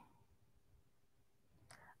right.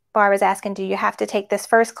 Barbara's asking, do you have to take this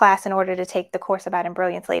first class in order to take the course about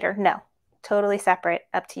embrilliance later? No, totally separate,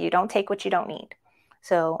 up to you. Don't take what you don't need.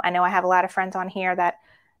 So I know I have a lot of friends on here that,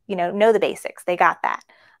 know the basics. They got that.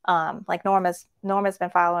 Like Norma's been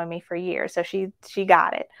following me for years, so she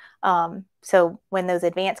got it. So when those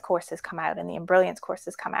advanced courses come out and the embrilliance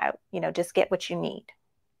courses come out, just get what you need.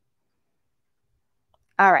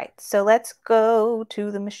 All right, so let's go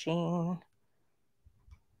to the machine.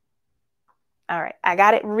 All right, I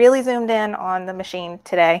got it really zoomed in on the machine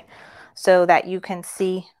today so that you can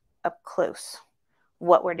see up close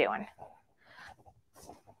what we're doing.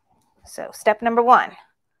 So step number 1,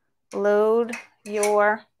 load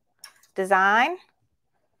your design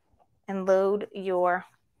and load your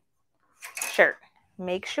shirt.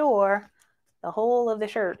 Make sure the whole of the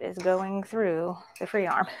shirt is going through the free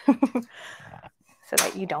arm so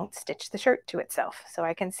that you don't stitch the shirt to itself. So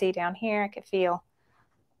I can see down here, I can feel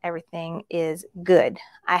everything is good.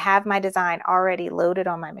 I have my design already loaded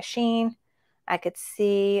on my machine. I could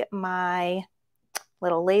see my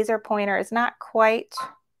little laser pointer is not quite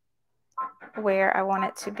where I want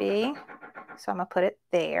it to be. So I'm going to put it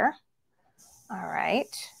there. All right.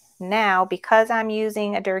 Now, because I'm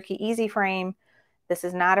using a Durkee Easy frame, this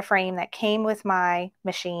is not a frame that came with my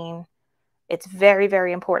machine. it's very,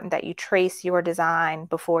 very important that you trace your design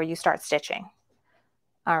before you start stitching.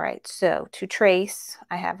 All right, so to trace,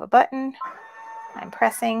 I have a button, I'm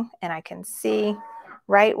pressing, and I can see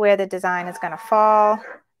right where the design is going to fall,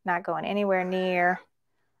 not going anywhere near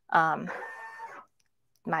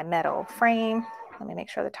my metal frame. Let me make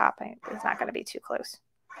sure the top is not going to be too close.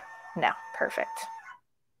 No, perfect.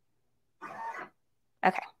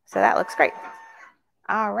 Okay, so that looks great.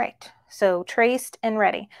 All right, so traced and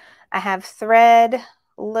ready. I have thread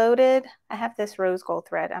loaded. I have this rose gold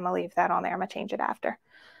thread. I'm gonna leave that on there. I'm gonna change it after.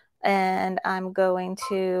 And I'm going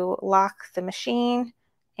to lock the machine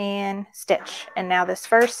and stitch. And now this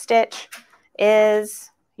first stitch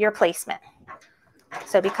is your placement.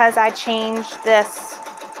 So because I changed this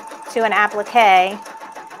to an applique,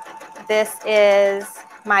 this is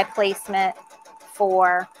my placement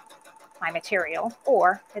for my material,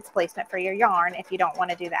 or it's placement for your yarn if you don't want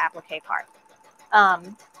to do the applique part.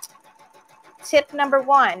 Tip number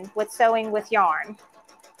 1 with sewing with yarn: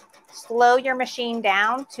 slow your machine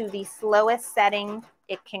down to the slowest setting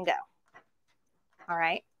it can go. All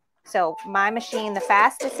right, so my machine, the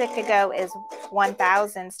fastest it could go is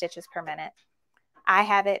 1,000 stitches per minute. I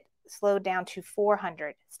have it slowed down to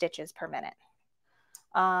 400 stitches per minute.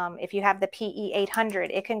 If you have the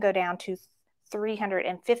PE800, it can go down to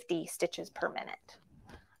 350 stitches per minute.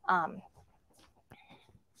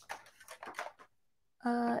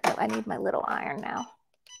 Oh, I need my little iron now.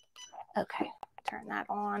 Okay, turn that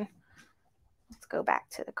on. Let's go back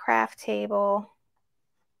to the craft table.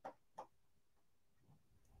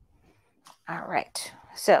 All right,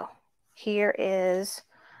 so here is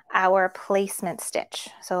our placement stitch.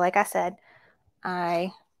 So like I said,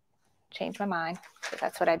 I change my mind, but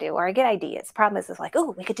that's what I do, or I get ideas. The problem is it's like,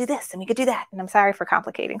 oh, we could do this and we could do that. And I'm sorry for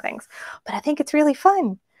complicating things, but I think it's really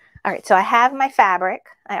fun. All right, so I have my fabric.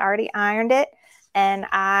 I already ironed it, and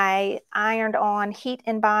I ironed on Heat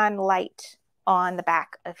and Bond Light on the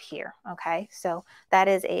back of here. Okay, so that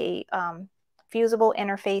is a fusible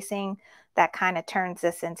interfacing that kind of turns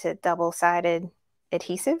this into double-sided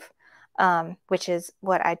adhesive, which is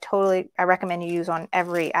what I recommend you use on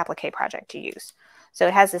every applique project you use. So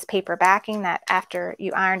it has this paper backing that after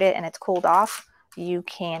you ironed it and it's cooled off, you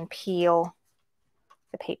can peel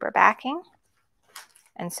the paper backing.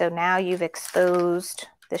 And so now you've exposed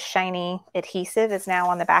the shiny adhesive is now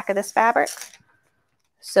on the back of this fabric.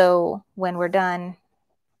 So when we're done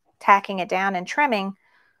tacking it down and trimming,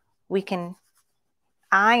 we can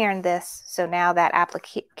iron this. So now that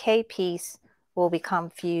applique piece will become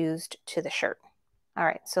fused to the shirt. All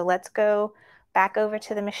right, so let's go back over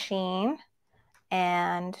to the machine.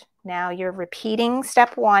 And now you're repeating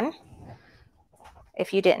step 1.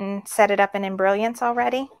 If you didn't set it up in Embrilliance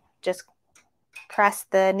already, just press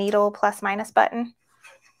the needle plus minus button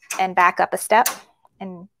and back up a step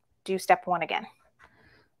and do step 1 again.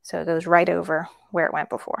 So it goes right over where it went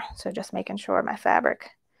before. So just making sure my fabric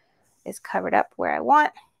is covered up where I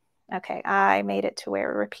want. Okay, I made it to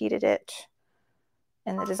where we repeated it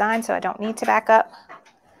in the design, so I don't need to back up.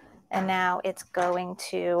 And now it's going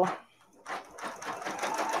to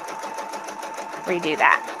redo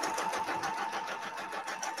that.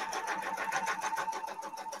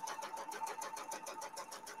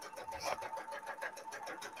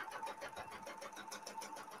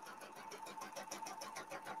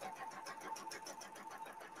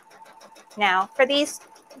 Now for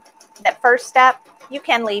that first step, you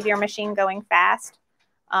can leave your machine going fast.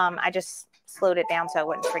 I just slowed it down so I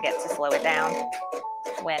wouldn't forget to slow it down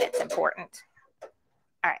when it's important.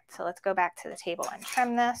 All right, so let's go back to the table and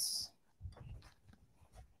trim this.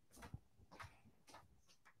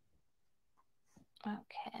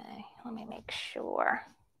 Okay, let me make sure.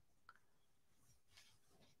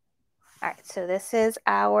 All right, so this is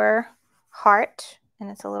our heart,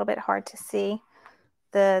 and it's a little bit hard to see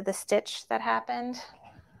the stitch that happened.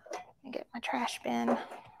 Let me get my trash bin. All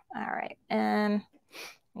right, and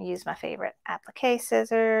I use my favorite applique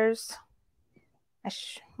scissors. I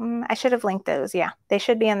should have linked those. Yeah, they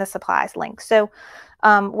should be in the supplies link. So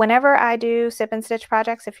whenever I do sip and stitch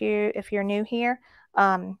projects, if you're new here,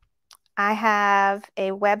 I have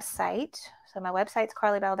a website. So my website's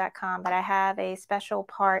carlybell.com, but I have a special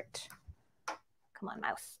part. Come on,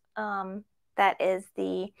 mouse. That is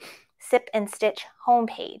the Sip and Stitch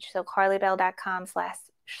homepage. So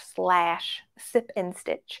carlybell.com/sip and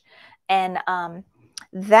stitch. And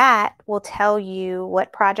that will tell you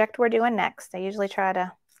what project we're doing next. I usually try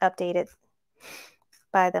to update it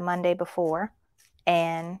by the Monday before,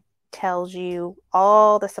 and tells you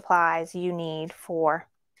all the supplies you need for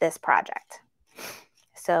this project.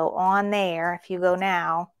 So on there, if you go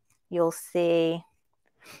now, you'll see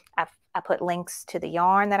I put links to the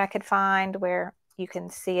yarn that I could find where you can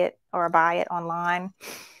see it or buy it online.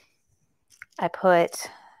 I put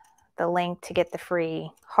the link to get the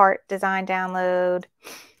free heart design download.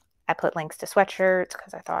 I put links to sweatshirts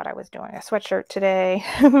because I thought I was doing a sweatshirt today.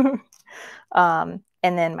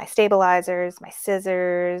 And then my stabilizers, my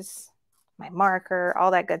scissors, my marker,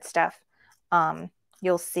 all that good stuff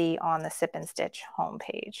you'll see on the Sip and Stitch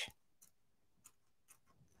homepage.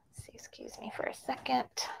 Let's see, excuse me for a second.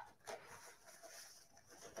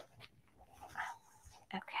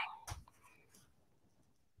 Okay.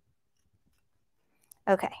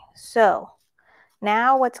 Okay, so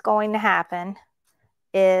now what's going to happen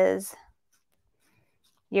is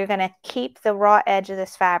you're going to keep the raw edge of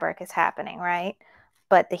this fabric is happening, right?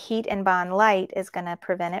 But the heat and bond light is going to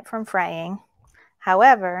prevent it from fraying.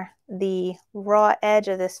 However, the raw edge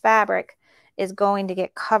of this fabric is going to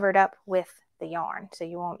get covered up with the yarn, so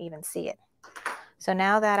you won't even see it. So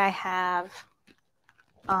now that I have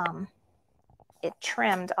it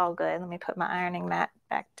trimmed all good, let me put my ironing mat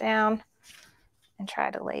back down and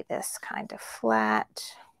try to lay this kind of flat.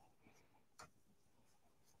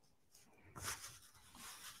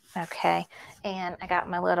 Okay, and I got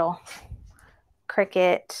my little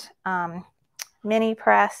Cricut mini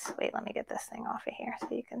press. Wait, let me get this thing off of here so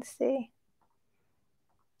you can see.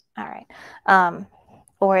 All right.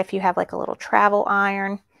 Or if you have like a little travel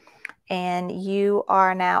iron and you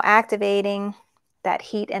are now activating that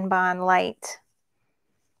heat and bond light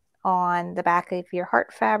on the back of your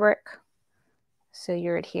heart fabric, so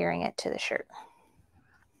you're adhering it to the shirt.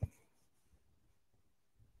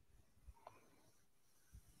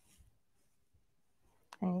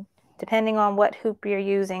 And depending on what hoop you're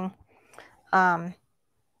using,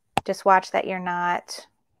 just watch that you're not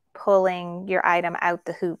pulling your item out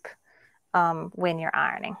the hoop when you're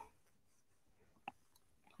ironing.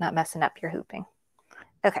 Not messing up your hooping.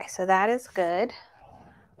 Okay, so that is good.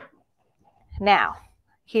 Now,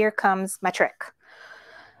 here comes my trick.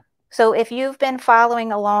 So if you've been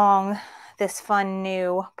following along this fun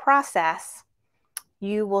new process,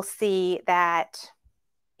 you will see that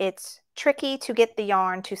it's tricky to get the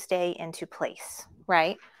yarn to stay into place,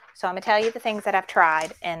 right? So I'm going to tell you the things that I've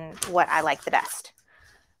tried and what I like the best.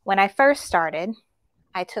 When I first started,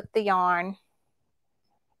 I took the yarn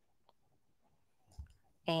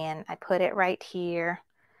and I put it right here.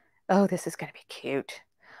 Oh, this is going to be cute.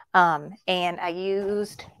 And I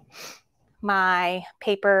used my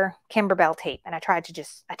paper Kimberbell tape and I tried to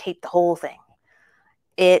I taped the whole thing.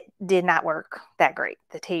 It did not work that great.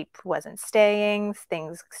 The tape wasn't staying.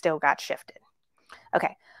 Things still got shifted.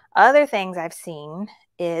 Okay. Other things I've seen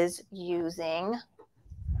is using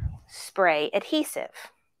spray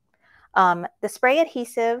adhesive. The spray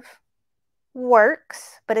adhesive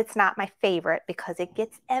works, but it's not my favorite because it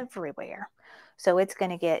gets everywhere. So it's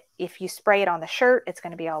going to get, if you spray it on the shirt, it's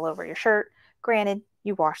going to be all over your shirt. Granted,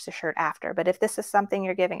 you wash the shirt after, but if this is something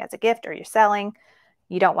you're giving as a gift or you're selling,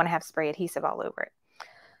 you don't want to have spray adhesive all over it.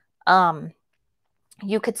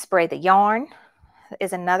 You could spray the yarn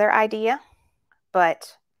is another idea,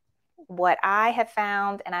 but what I have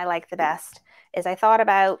found and I like the best is I thought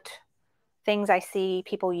about things I see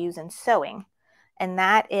people use in sewing, and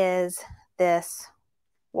that is this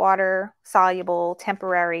water-soluble,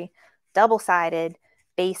 temporary, double-sided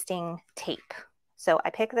basting tape. So I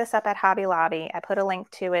picked this up at Hobby Lobby. I put a link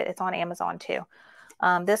to it. It's on Amazon too.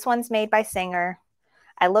 This one's made by Singer.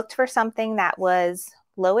 I looked for something that was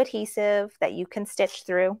low adhesive that you can stitch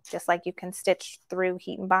through, just like you can stitch through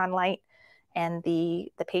heat and bond light and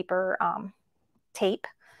the paper tape.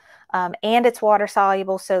 And it's water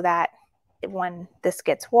soluble so that when this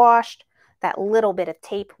gets washed, that little bit of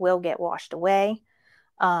tape will get washed away.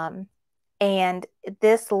 And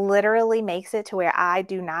this literally makes it to where I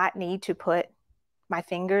do not need to put my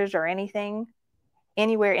fingers or anything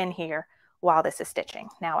anywhere in here while this is stitching.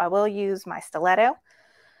 Now I will use my stiletto,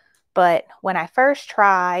 but when I first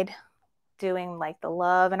tried doing like the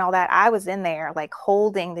love and all that, I was in there like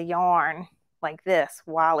holding the yarn like this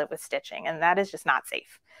while it was stitching, and that is just not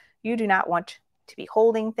safe. You do not want to be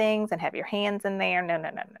holding things and have your hands in there. No, no,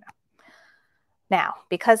 no, no, no. Now,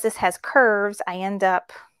 because this has curves, I end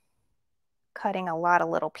up cutting a lot of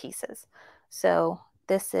little pieces. So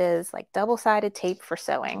this is like double-sided tape for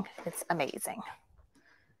sewing. It's amazing.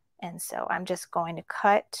 And so I'm just going to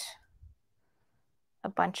cut a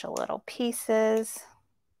bunch of little pieces.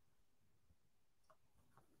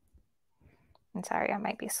 I'm sorry, I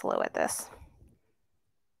might be slow at this.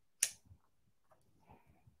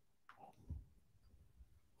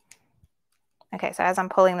 Okay, so as I'm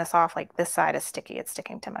pulling this off, like this side is sticky. It's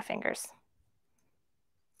sticking to my fingers.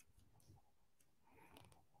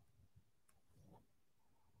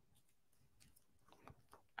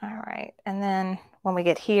 All right, and then when we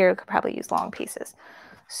get here, we could probably use long pieces.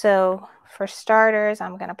 So for starters,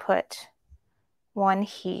 I'm going to put one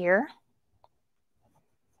here,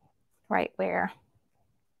 right where,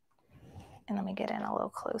 and let me get in a little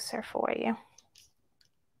closer for you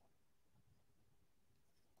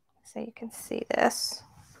so you can see this.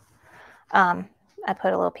 I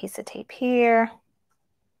put a little piece of tape here,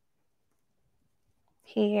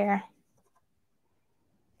 here,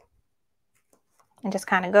 and just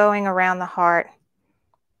kind of going around the heart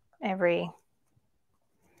every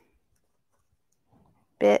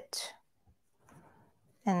bit.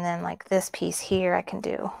 And then like this piece here, I can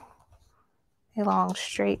do a long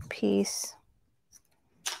straight piece.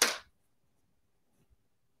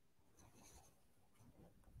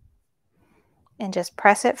 And just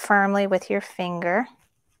press it firmly with your finger.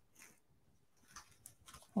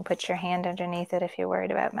 And put your hand underneath it if you're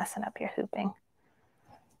worried about messing up your hooping.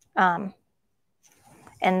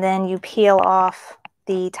 And then you peel off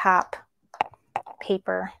the top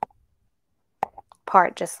paper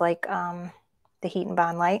part, just like the Heat and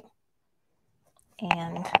Bond light.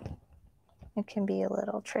 And it can be a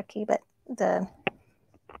little tricky, but the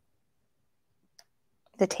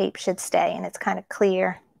tape should stay, and it's kind of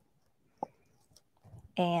clear.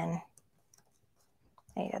 And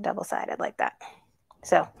there you go, double-sided like that.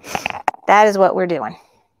 So that is what we're doing.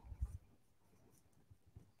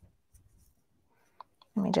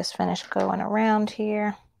 Let me just finish going around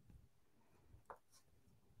here.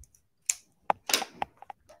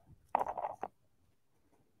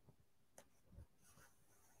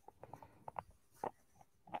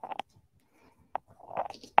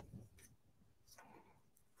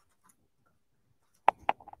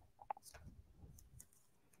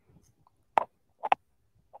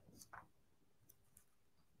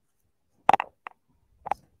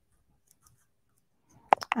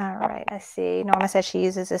 All right, I see. Norma says she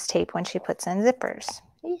uses this tape when she puts in zippers.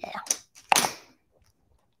 Yeah.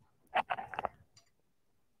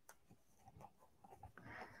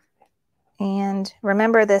 And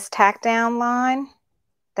remember this tack down line,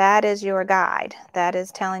 that is your guide. That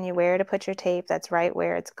is telling you where to put your tape. That's right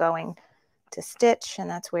where it's going to stitch, and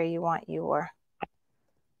that's where you want your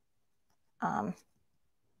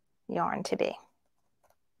yarn to be.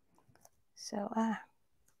 So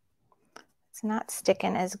it's not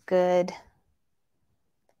sticking as good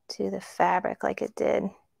to the fabric like it did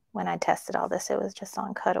when I tested all this. It was just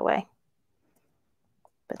on cutaway.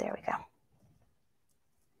 But there we go.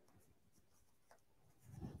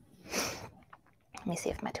 Let me see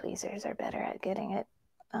if my tweezers are better at getting it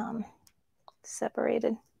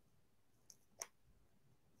separated.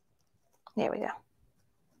 There we go.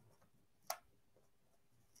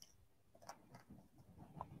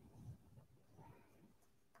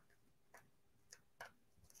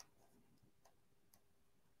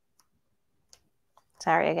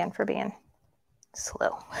 Sorry again for being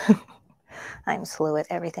slow. I'm slow at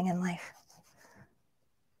everything in life.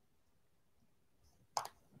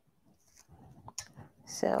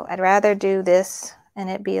 So I'd rather do this and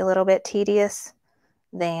it be a little bit tedious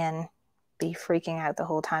than be freaking out the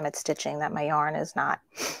whole time it's stitching that my yarn is not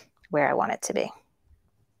where I want it to be.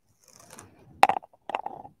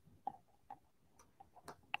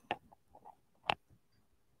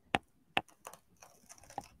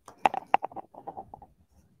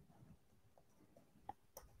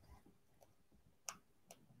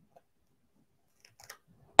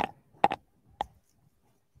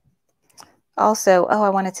 Also, oh, I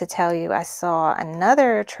wanted to tell you, I saw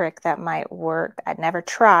another trick that might work. I'd never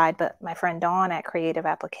tried, but my friend Dawn at Creative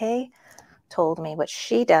Applique told me what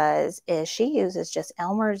she does is she uses just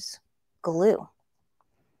Elmer's glue,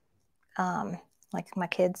 like my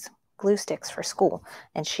kids' glue sticks for school,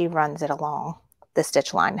 and she runs it along the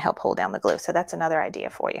stitch line to help hold down the glue. So that's another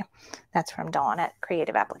idea for you. That's from Dawn at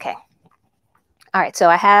Creative Applique. All right, so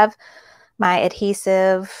I have my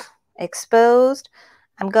adhesive exposed.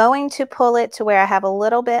 I'm going to pull it to where I have a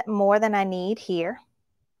little bit more than I need here,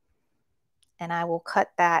 and I will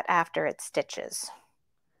cut that after it stitches.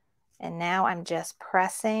 And now I'm just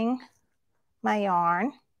pressing my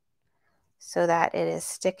yarn so that it is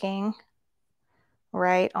sticking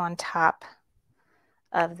right on top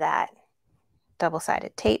of that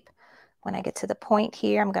double-sided tape. When I get to the point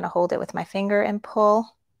here, I'm going to hold it with my finger and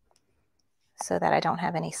pull so that I don't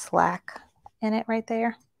have any slack in it right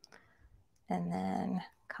there. And then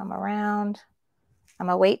come around. I'm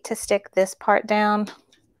going to wait to stick this part down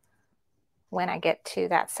when I get to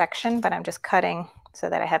that section, but I'm just cutting so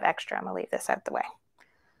that I have extra. I'm going to leave this out the way.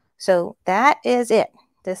 So that is it.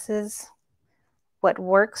 This is what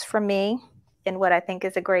works for me and what I think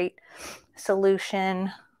is a great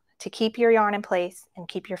solution to keep your yarn in place and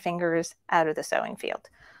keep your fingers out of the sewing field.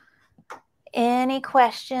 Any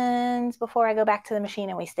questions before I go back to the machine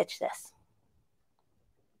and we stitch this?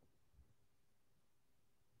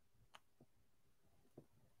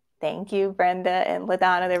 Thank you, Brenda and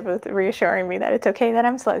LaDonna. They're both reassuring me that it's okay that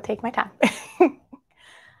I'm slow. Take my time.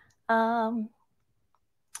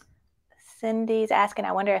 Cindy's asking,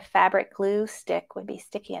 I wonder if fabric glue stick would be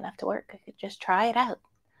sticky enough to work. I could just try it out.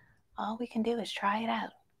 All we can do is try it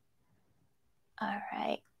out. All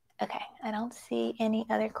right. Okay, I don't see any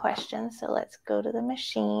other questions, so let's go to the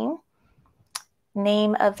machine.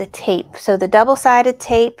 Name of the tape. So the double-sided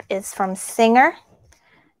tape is from Singer,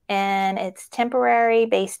 and it's temporary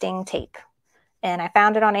basting tape. And I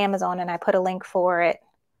found it on Amazon, and I put a link for it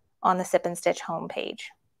on the Sip and Stitch homepage.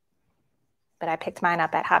 But I picked mine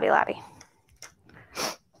up at Hobby Lobby.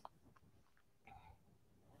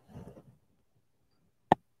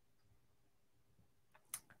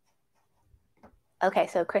 Okay,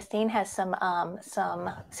 so Christine has some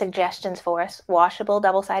suggestions for us. Washable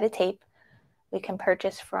double-sided tape. We can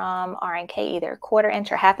purchase from R&K either 1/4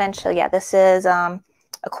 inch or 1/2 inch. So yeah, this is a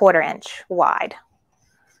 1/4 inch wide.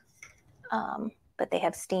 But they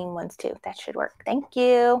have steam ones too. That should work. Thank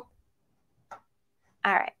you.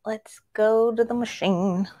 All right, let's go to the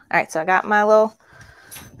machine. All right, so I got my little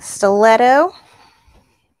stiletto.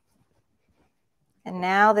 And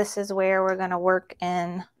now this is where we're going to work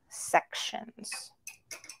in sections.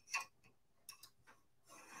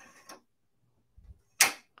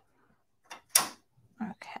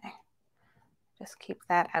 Okay, just keep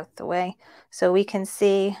that out the way so we can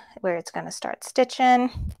see where it's going to start stitching,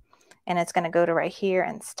 and it's going to go to right here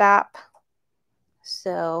and stop.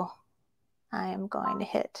 So I am going to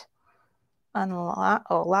hit unlock,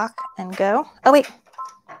 lock and go. Oh wait,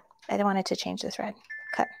 I don't want it to change the thread.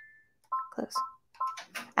 Cut, close.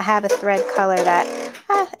 I have a thread color that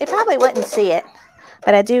it probably wouldn't see it,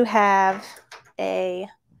 but I do have a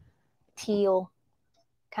teal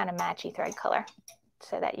kind of matchy thread color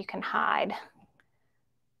so that you can hide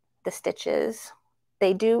the stitches.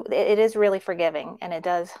 It is really forgiving, and it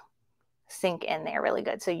does sink in there really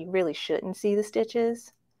good. So you really shouldn't see the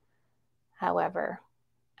stitches. However,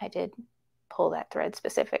 I did pull that thread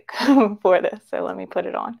specific for this. So let me put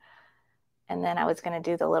it on. And then I was going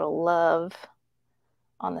to do the little love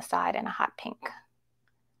on the side in a hot pink.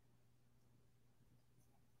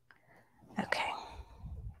 Okay.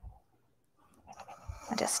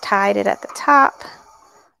 I just tied it at the top,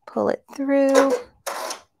 pull it through,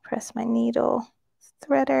 press my needle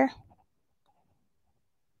threader.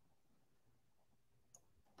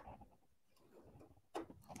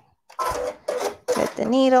 Thread the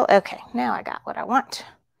needle. Okay, now I got what I want.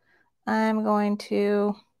 I'm going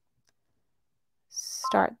to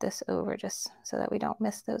start this over just so that we don't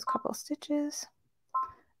miss those couple stitches.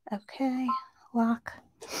 Okay, lock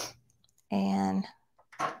and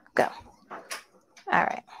go. All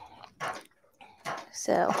right.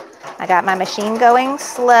 So I got my machine going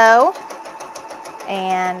slow,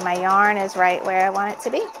 and my yarn is right where I want it to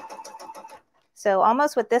be. So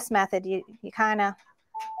almost with this method, you kind of,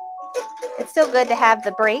 it's still good to have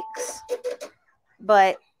the breaks,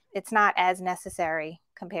 but it's not as necessary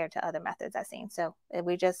compared to other methods I've seen. So if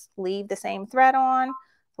we just leave the same thread on,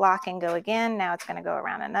 lock and go again, now it's going to go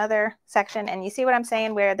around another section. And you see what I'm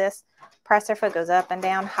saying, where this presser foot goes up and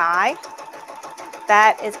down high?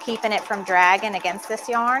 That is keeping it from dragging against this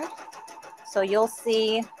yarn. So you'll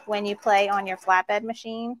see when you play on your flatbed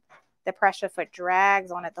machine, the pressure foot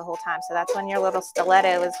drags on it the whole time. So that's when your little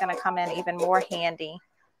stiletto is going to come in even more handy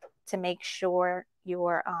to make sure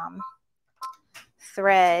your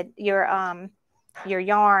thread, your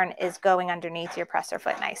yarn is going underneath your presser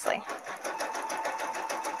foot nicely.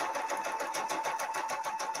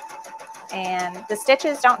 And the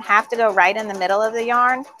stitches don't have to go right in the middle of the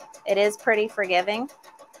yarn. It is pretty forgiving,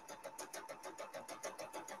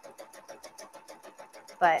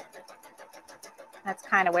 but that's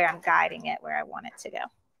kind of where I'm guiding it, where I want it to go.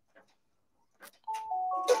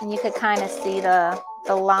 And you could kind of see the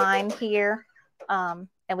line here, and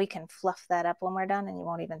we can fluff that up when we're done, and you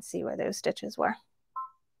won't even see where those stitches were.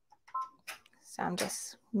 So I'm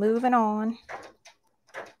just moving on.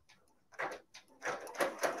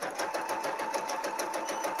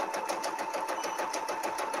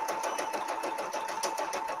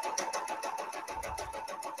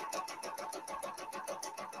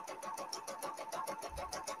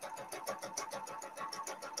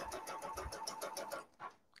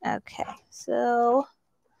 Okay, so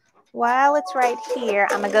while it's right here,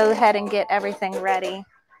 I'm gonna go ahead and get everything ready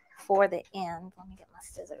for the end. Let me get my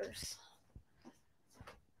scissors.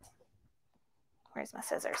 Where's my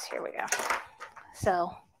scissors? Here we go.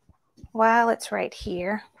 So while it's right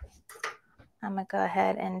here, I'm gonna go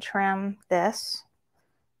ahead and trim this,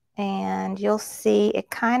 and you'll see it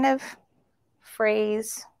kind of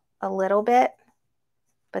frays a little bit,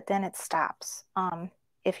 but then it stops.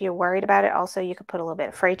 If you're worried about it, also you could put a little bit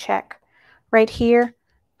of fray check right here.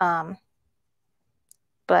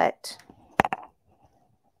 But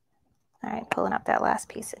all right, pulling up that last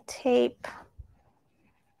piece of tape.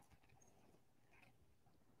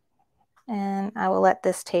 And I will let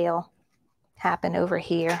this tail happen over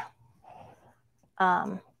here.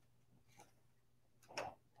 And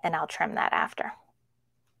I'll trim that after.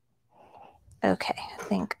 Okay, I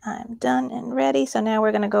think I'm done and ready. So now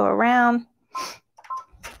we're gonna go around.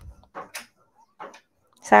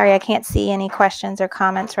 Sorry, I can't see any questions or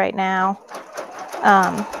comments right now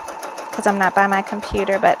because I'm not by my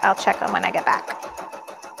computer, but I'll check them when I get back.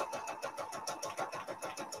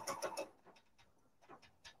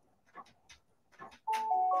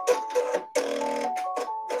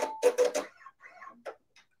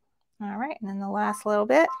 All right, and then the last little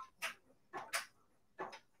bit.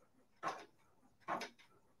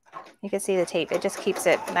 You can see the tape, it just keeps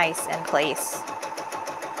it nice in place.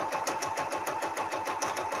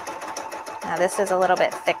 Now this is a little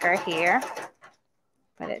bit thicker here,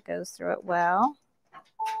 but it goes through it well.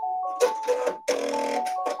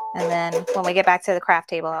 And then when we get back to the craft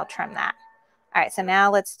table, I'll trim that. All right, so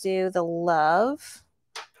now let's do the love.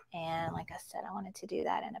 And like I said, I wanted to do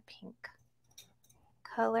that in a pink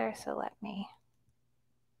color. So let me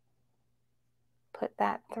put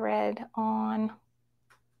that thread on.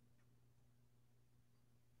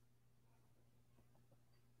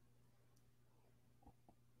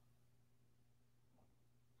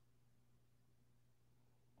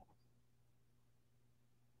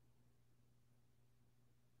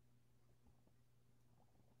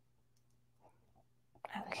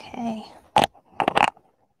 Okay.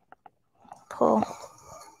 Pull.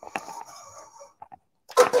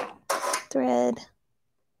 Thread.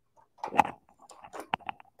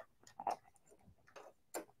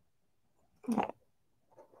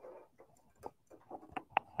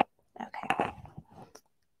 Okay.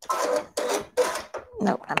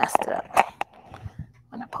 Nope, I messed it up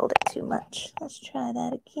when I pulled it too much. Let's try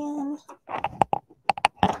that again.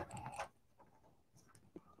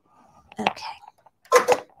 Okay.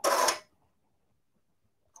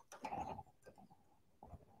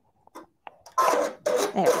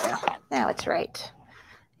 There we go. Now it's right.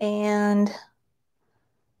 And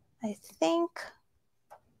I think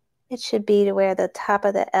it should be to where the top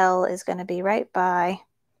of the L is going to be right by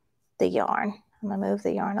the yarn. I'm going to move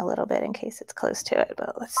the yarn a little bit in case it's close to it,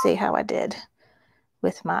 but let's see how I did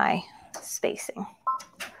with my spacing.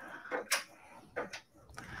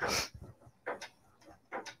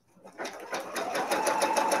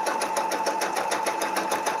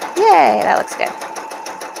 Yay, that looks good.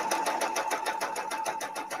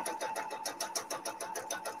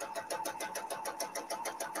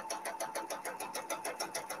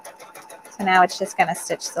 So now it's just going to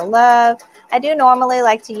stitch the love. I do normally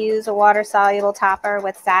like to use a water-soluble topper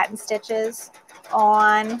with satin stitches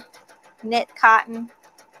on knit cotton,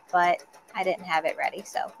 but I didn't have it ready,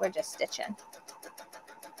 so we're just stitching.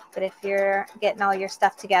 But if you're getting all your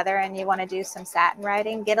stuff together and you want to do some satin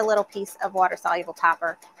writing, get a little piece of water-soluble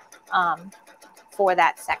topper for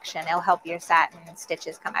that section. It'll help your satin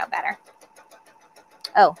stitches come out better.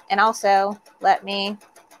 Oh, and also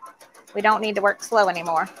we don't need to work slow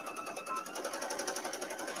anymore.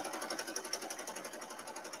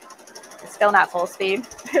 It's still not full speed.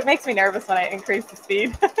 It makes me nervous when I increase the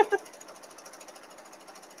speed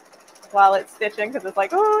while it's stitching because it's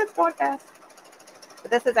like, oh, it's going fast.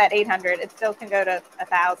 But this is at 800. It still can go to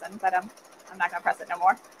 1,000, but I'm not going to press it no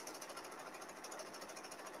more.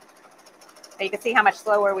 But you can see how much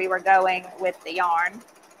slower we were going with the yarn.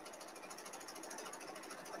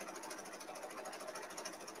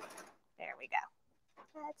 There we go.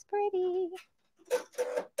 That's pretty.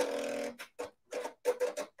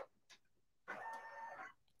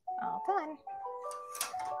 All done.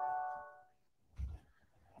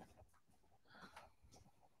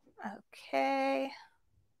 Okay,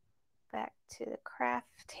 back to the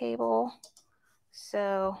craft table.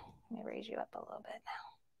 So let me raise you up a little bit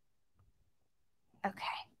now.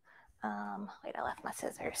 Okay, wait, I left my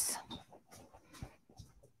scissors.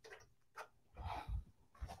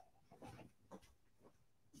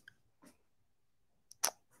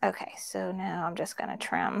 Okay, so now I'm just gonna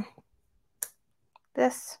trim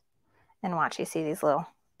this, and watch, you see these little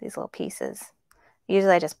pieces.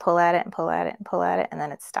 Usually I just pull at it and pull at it and pull at it, and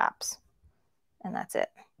then it stops, and that's it.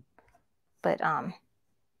 But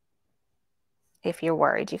if you're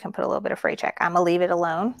worried, you can put a little bit of fray check. I'm gonna leave it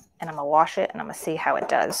alone and I'm gonna wash it and I'm gonna see how it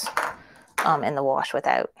does in the wash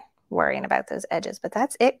without worrying about those edges. But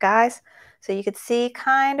that's it, guys. So you could see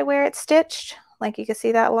kind of where it's stitched. Like you can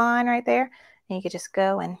see that line right there. And you could just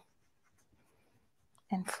go and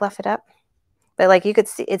fluff it up. But like you could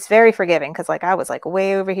see, it's very forgiving because like I was like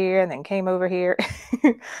way over here and then came over here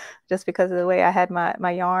just because of the way I had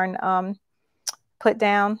my yarn put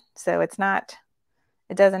down. So it's not,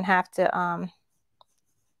 it doesn't have to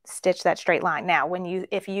stitch that straight line. Now,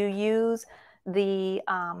 if you use the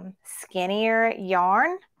skinnier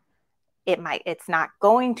yarn, it's not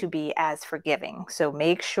going to be as forgiving. So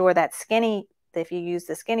make sure that if you use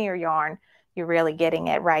the skinnier yarn, you're really getting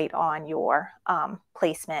it right on your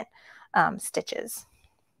placement stitches.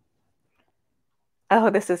 Oh,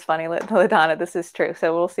 this is funny, LaDonna. This is true.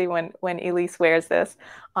 So we'll see when Elise wears this.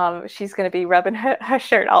 She's going to be rubbing her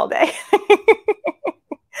shirt all day.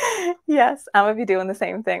 Yes, I'm going to be doing the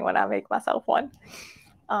same thing when I make myself one.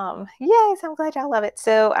 Yay, so I'm glad y'all love it.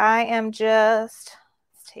 So I am just,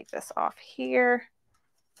 let's take this off here.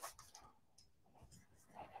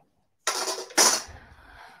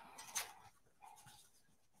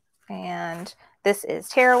 And this is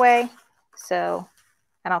tearaway. So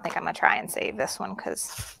I don't think I'm going to try and save this one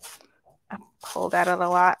because I pulled out of it a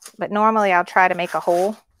lot. But normally I'll try to make a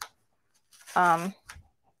hole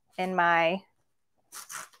in my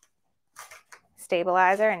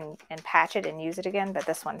stabilizer and patch it and use it again. But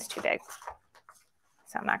this one's too big.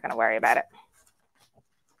 So I'm not going to worry about it.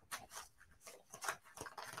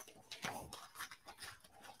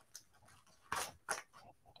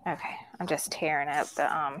 Okay, I'm just tearing out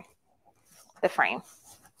the frame.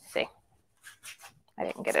 See, I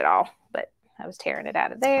didn't get it all, but I was tearing it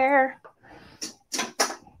out of there.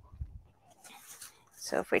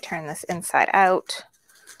 So if we turn this inside out,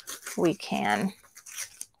 we can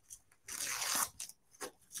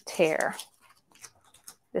tear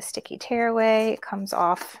the sticky tearaway. It comes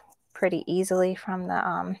off pretty easily from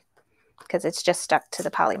the because it's just stuck to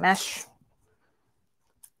the poly mesh.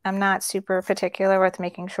 I'm not super particular with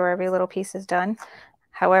making sure every little piece is done.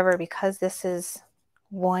 However, because this is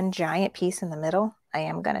one giant piece in the middle, I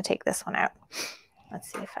am going to take this one out.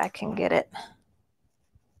 Let's see if I can get it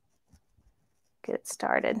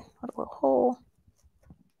started with a little hole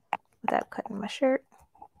without cutting my shirt.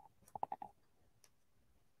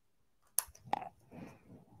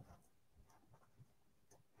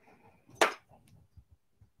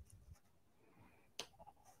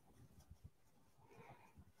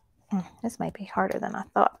 This might be harder than I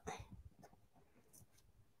thought.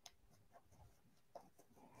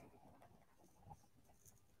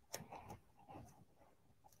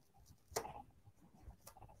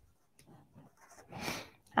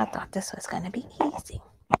 I thought this was going to be easy.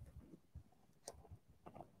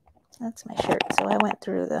 That's my shirt. So I went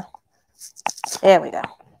through there we go.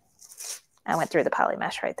 I went through the poly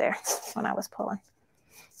mesh right there when I was pulling.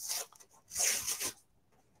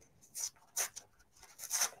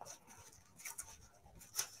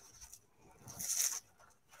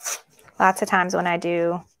 Lots of times when I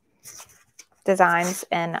do designs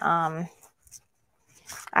and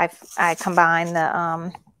I combine the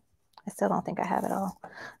I still don't think I have it all.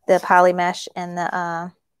 The poly mesh and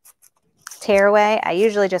the tearaway. I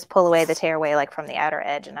usually just pull away the tearaway like from the outer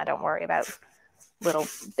edge and I don't worry about little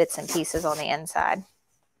bits and pieces on the inside.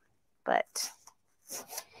 But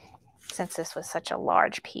since this was such a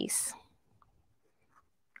large piece,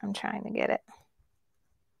 I'm trying to get it.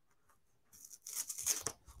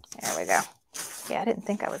 There we go. Yeah, I didn't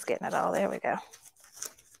think I was getting it all. There we go.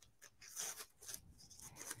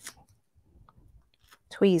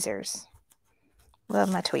 Tweezers.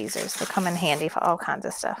 Love my tweezers. They come in handy for all kinds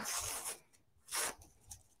of stuff.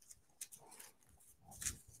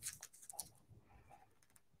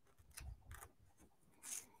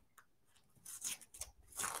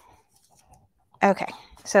 Okay,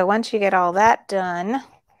 so once you get all that done,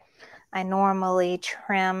 I normally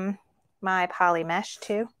trim my poly mesh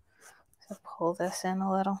too. So pull this in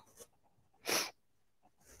a little.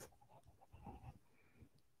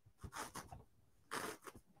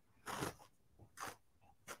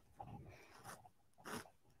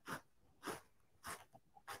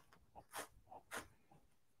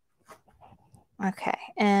 Okay,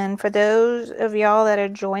 and for those of y'all that are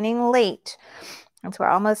joining late, since we're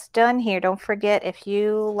almost done here, don't forget, if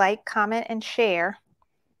you like, comment, and share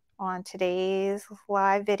on today's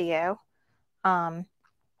live video,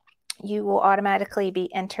 you will automatically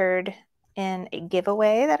be entered in a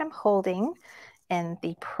giveaway that I'm holding, and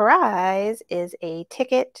the prize is a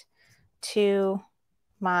ticket to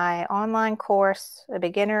my online course, a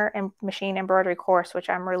beginner machine embroidery course, which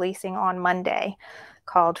I'm releasing on Monday,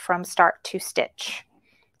 called From Start to Stitch.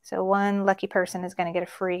 So one lucky person is going to get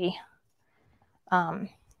a free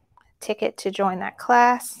ticket to join that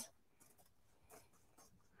class.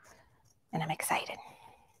 And I'm excited.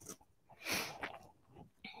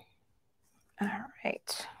 All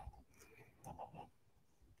right.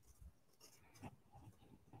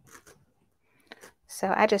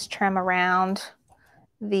 So I just trim around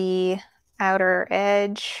the outer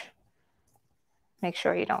edge. Make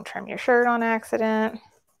sure you don't trim your shirt on accident.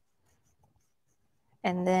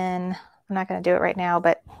 And then I'm not going to do it right now,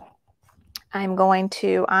 but I'm going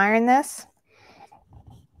to iron this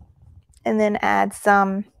and then add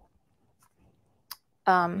some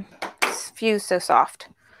Fuse So Soft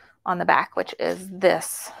on the back, which is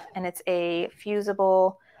this. And it's a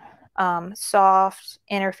fusible, soft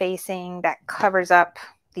interfacing that covers up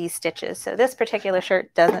these stitches. So this particular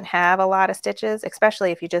shirt doesn't have a lot of stitches,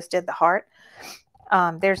 especially if you just did the heart.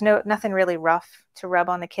 There's nothing really rough to rub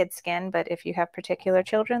on the kid's skin, but if you have particular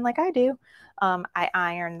children like I do, I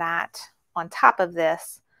iron that on top of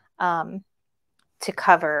this to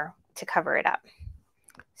cover it up.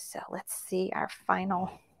 So let's see our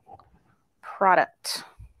final product.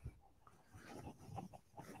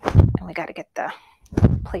 And we got to get the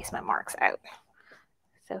placement marks out.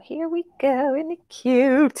 So here we go. Isn't it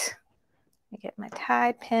cute? Let me get my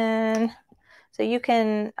tie pin. So you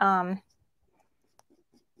can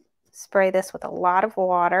spray this with a lot of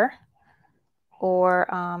water,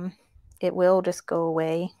 or it will just go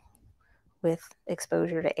away with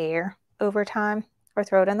exposure to air over time, or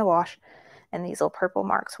throw it in the wash and these little purple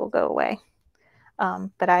marks will go away.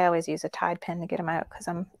 But I always use a Tide pen to get them out because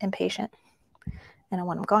I'm impatient and I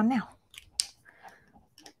want them gone now.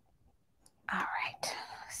 All right,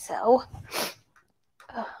 so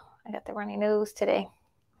I got the runny nose today.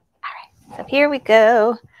 All right, so here we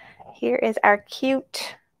go. Here is our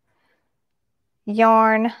cute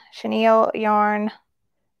yarn, chenille yarn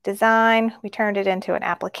design. We turned it into an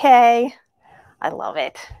applique. I love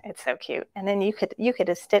it. It's so cute. And then you could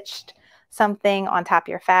have stitched something on top of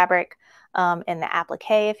your fabric in the applique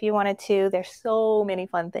if you wanted to. There's so many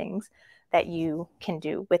fun things that you can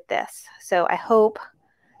do with this. So I hope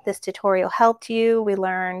this tutorial helped you. We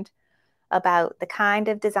learned about the kind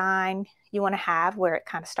of design you want to have, where it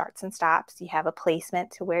kind of starts and stops. You have a placement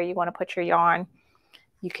to where you want to put your yarn.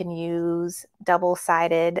 You can use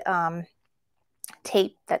double-sided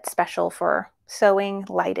tape that's special for sewing,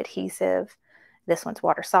 light adhesive. This one's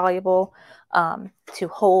water soluble, to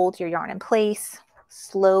hold your yarn in place.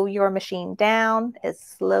 Slow your machine down as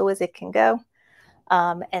slow as it can go,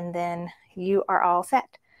 and then you are all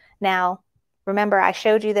set. Now, remember I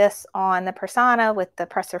showed you this on the Persona with the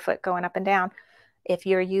presser foot going up and down. If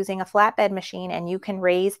you're using a flatbed machine and you can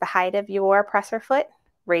raise the height of your presser foot,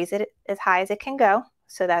 raise it as high as it can go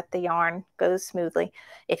so that the yarn goes smoothly.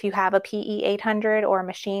 If you have a PE800 or a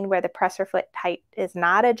machine where the presser foot height is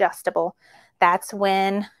not adjustable, that's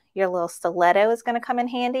when your little stiletto is going to come in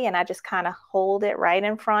handy. And I just kind of hold it right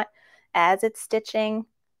in front as it's stitching,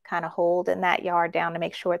 kind of holding that yard down to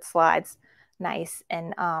make sure it slides nice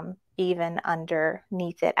and even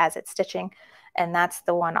underneath it as it's stitching. And that's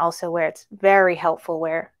the one also where it's very helpful,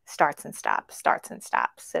 where starts and stops,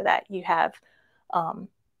 so that you have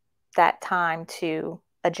that time to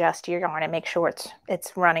adjust your yarn and make sure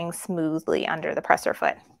it's running smoothly under the presser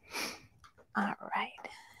foot. All right.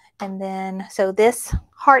 And then, so this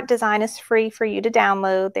heart design is free for you to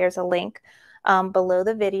download. There's a link below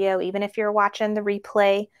the video. Even if you're watching the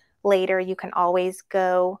replay later, you can always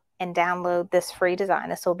go and download this free design.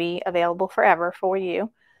 This will be available forever for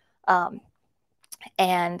you. And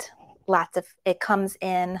it comes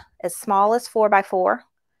in as small as 4x4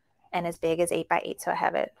 and as big as 8x8. So I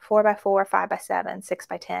have it 4x4, 5x7,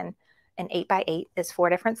 6x10, and 8x8 is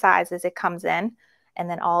 4 different sizes it comes in. And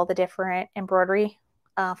then all the different embroidery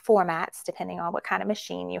formats, depending on what kind of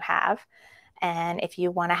machine you have. And if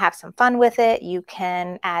you want to have some fun with it, you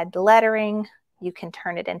can add lettering. You can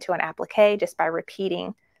turn it into an applique just by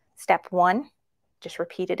repeating step 1. Just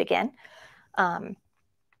repeat it again.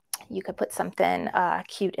 You could put something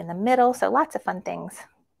cute in the middle. So lots of fun things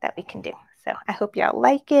that we can do. So I hope y'all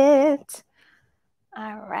like it.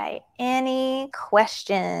 All right. Any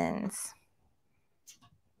questions?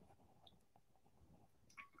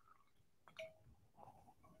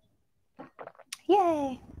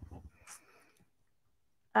 Yay.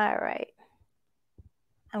 All right.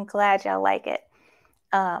 I'm glad y'all like it.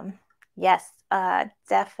 Yes,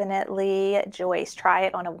 definitely, Joyce, try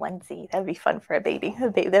it on a onesie. That would be fun for a baby.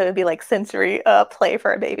 That would be like sensory play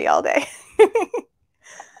for a baby all day.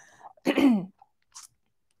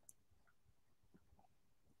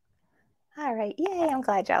 All right, yay, I'm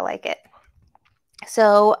glad y'all like it.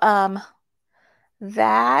 So I'm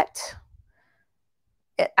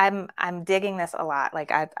digging this a lot.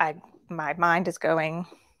 Like my mind is going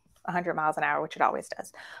 100 miles an hour, which it always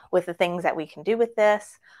does, with the things that we can do with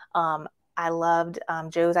this. I loved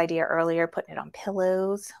Joe's idea earlier, putting it on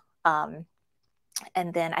pillows. And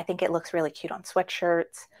then I think it looks really cute on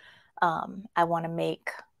sweatshirts. I want to make,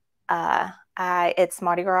 it's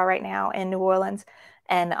Mardi Gras right now in New Orleans.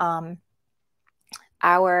 And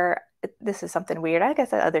this is something weird. I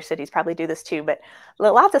guess other cities probably do this too, but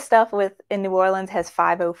lots of stuff in New Orleans has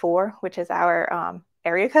 504, which is our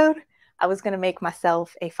area code. I was going to make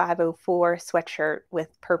myself a 504 sweatshirt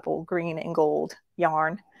with purple, green, and gold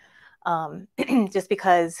yarn, just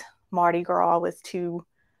because Mardi Gras was too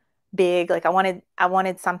big. Like I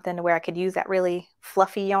wanted something where I could use that really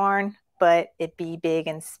fluffy yarn, but it be big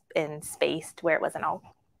and spaced where it wasn't all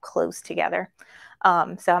close together.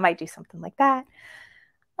 So I might do something like that.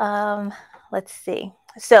 Let's see.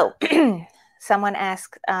 So someone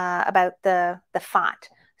asked about the font.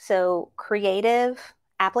 So Creative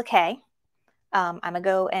Applique. I'm gonna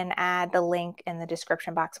go and add the link in the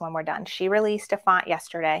description box when we're done. She released a font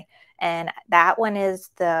yesterday, and that one is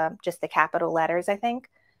just the capital letters, I think.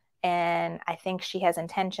 And I think she has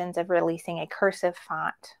intentions of releasing a cursive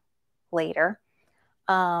font later.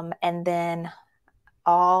 And then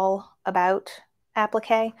All About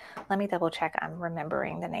Applique. Let me double check I'm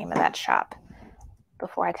remembering the name of that shop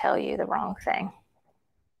before I tell you the wrong thing.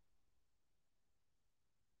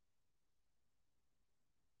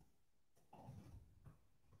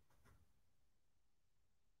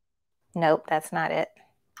 Nope, that's not it.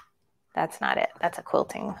 That's not it. That's a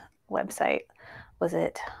quilting website. Was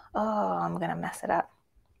it? Oh, I'm gonna mess it up.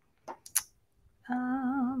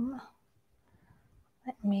 Let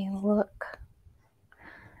me look.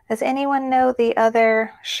 Does anyone know the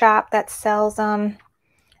other shop that sells them?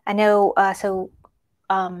 I know.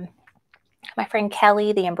 My friend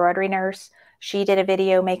Kelly, the embroidery nurse, she did a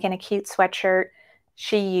video making a cute sweatshirt.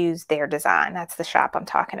 She used their design. That's the shop I'm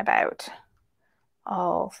talking about.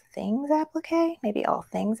 All Things Applique? Maybe All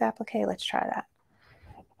Things Applique. Let's try that.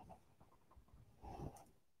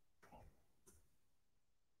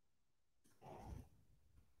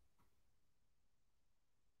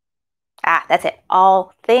 Ah, that's it.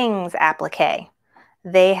 All Things Applique.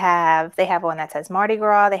 They have one that says Mardi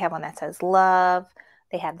Gras. They have one that says Love.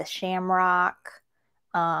 They have the Shamrock.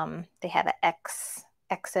 They have an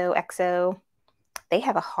XOXO. They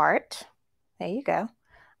have a heart. There you go.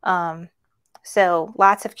 So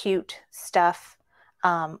lots of cute stuff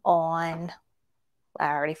on, I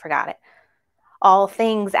already forgot it,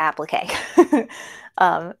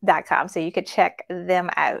 allthingsapplique.com. So you could check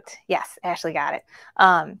them out. Yes, Ashley got it.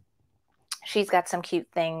 She's got some cute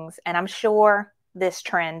things, and I'm sure this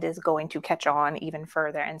trend is going to catch on even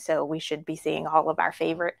further. And so we should be seeing all of our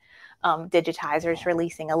favorite digitizers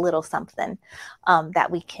releasing a little something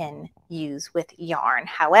that we can use with yarn.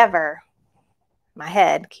 However, my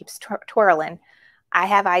head keeps twirling. I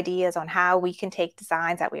have ideas on how we can take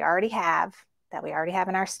designs that we already have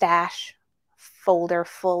in our stash folder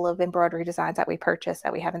full of embroidery designs that we purchased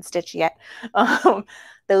that we haven't stitched yet.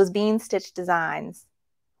 Those bean stitch designs,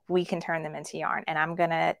 we can turn them into yarn. And I'm going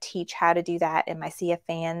to teach how to do that in my CF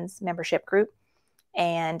Fans membership group.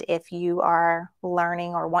 And if you are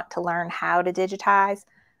learning or want to learn how to digitize,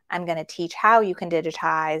 I'm going to teach how you can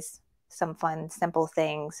digitize some fun, simple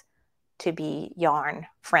things to be yarn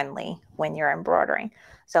friendly when you're embroidering.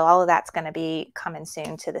 So all of that's going to be coming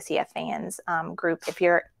soon to the CF Fans group. If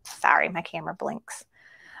you're, sorry, my camera blinks.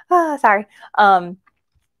 Sorry.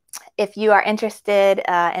 If you are interested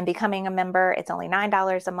in becoming a member, it's only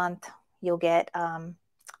 $9 a month. You'll get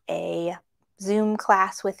a Zoom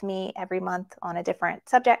class with me every month on a different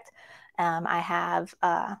subject. I have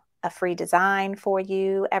a free design for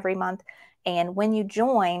you every month. And when you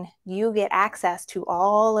join, you get access to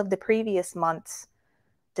all of the previous month's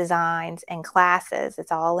designs and classes.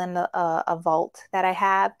 It's all in a vault that I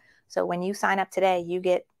have. So when you sign up today, you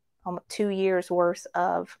get 2 years worth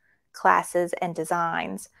of classes and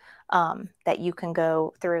designs that you can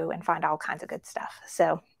go through and find all kinds of good stuff.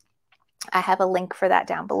 So I have a link for that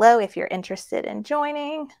down below if you're interested in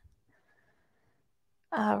joining.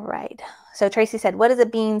 All right. So Tracy said, what is a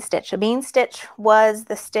bean stitch? A bean stitch was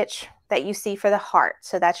the stitch that you see for the heart.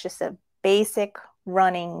 So that's just a basic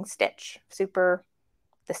running stitch. The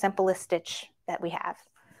simplest stitch that we have.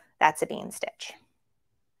 That's a bean stitch.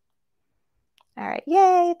 All right.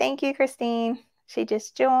 Yay. Thank you, Christine. She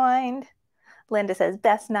just joined. Linda says,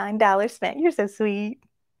 best $9 spent. You're so sweet.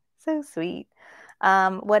 So sweet.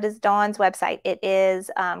 What is Dawn's website? It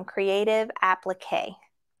is Creative Applique.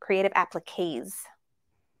 Creative Appliques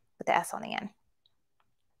with the S on the end.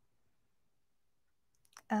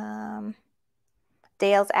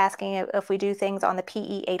 Dale's asking if we do things on the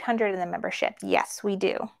PE800 in the membership. Yes, we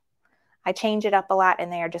do. I change it up a lot in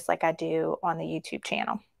there, just like I do on the YouTube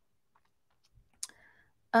channel.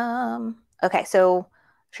 Okay, so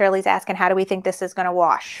Shirley's asking, how do we think this is going to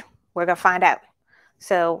wash? We're going to find out.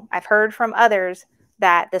 So I've heard from others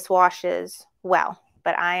that this washes well,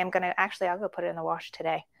 but I am going to, actually, I'll go put it in the wash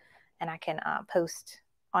today, and I can post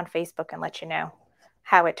on Facebook and let you know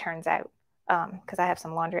how it turns out, because I have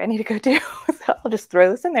some laundry I need to go do. So I'll just throw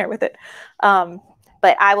this in there with it.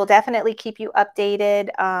 But I will definitely keep you updated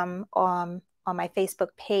on my Facebook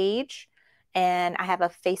page. And I have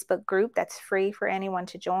a Facebook group that's free for anyone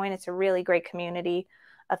to join. It's a really great community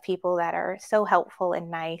of people that are so helpful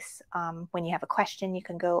and nice. When you have a question, you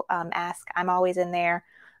can go ask. I'm always in there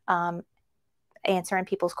answering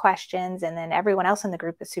people's questions. And then everyone else in the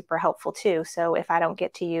group is super helpful too. So if I don't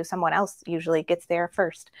get to you, someone else usually gets there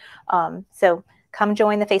first. So come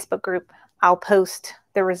join the Facebook group. I'll post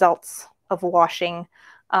the results of washing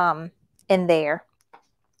in there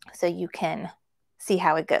so you can see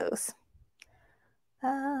how it goes.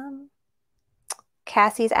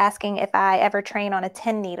 Cassie's asking if I ever train on a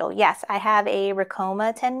 10 needle. Yes, I have a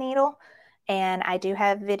Ricoma 10 needle, and I do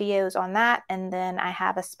have videos on that. And then I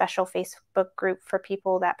have a special Facebook group for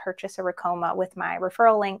people that purchase a Ricoma with my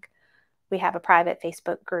referral link. We have a private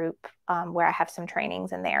Facebook group where I have some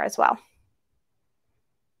trainings in there as well.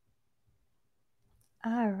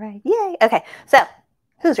 All right, yay. Okay, so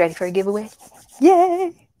who's ready for a giveaway?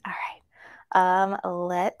 Yay. All right,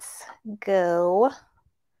 let's go.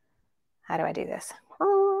 How do I do this?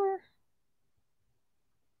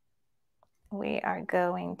 We are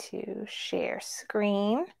going to share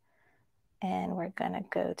screen, and we're going to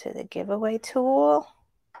go to the giveaway tool,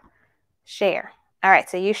 share. All right,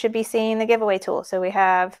 so you should be seeing the giveaway tool. So we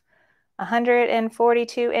have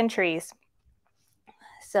 142 entries.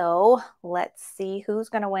 So let's see who's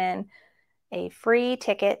going to win a free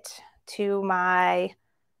ticket to my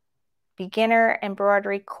beginner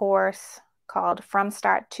embroidery course called From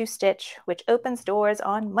Start to Stitch, which opens doors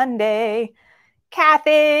on Monday.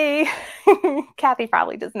 Kathy. Kathy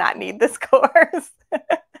probably does not need this course.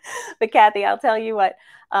 But Kathy, I'll tell you what,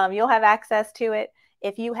 you'll have access to it.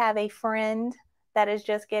 If you have a friend that is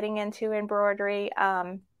just getting into embroidery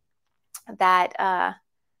that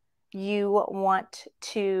you want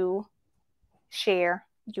to share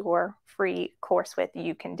your free course with,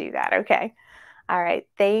 you can do that, okay? All right,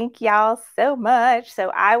 thank y'all so much.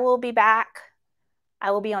 So I will be back.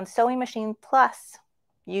 I will be on Sewing Machine Plus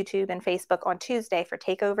YouTube and Facebook on Tuesday for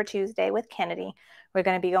Takeover Tuesday with Kennedy. We're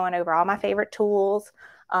going to be going over all my favorite tools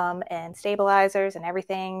and stabilizers and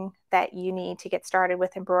everything that you need to get started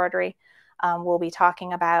with embroidery. We'll be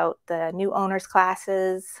talking about the new owners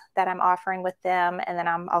classes that I'm offering with them. And then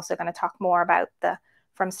I'm also going to talk more about the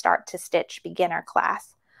From Start to Stitch beginner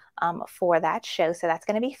class for that show. So that's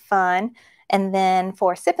going to be fun. And then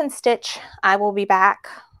for Sip and Stitch, I will be back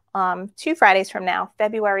 2 Fridays from now,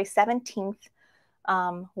 February 17th.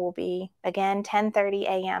 Will be, again, 10:30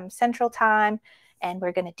 a.m. Central Time. And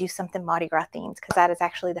we're going to do something Mardi Gras themed, because that is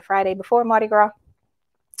actually the Friday before Mardi Gras.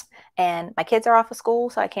 And my kids are off of school,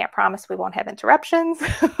 so I can't promise we won't have interruptions.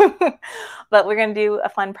 But we're going to do a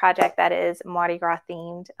fun project that is Mardi Gras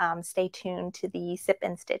themed. Stay tuned to the Sip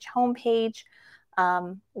and Stitch homepage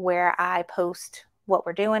where I post what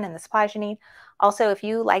we're doing and the supplies you need. Also, if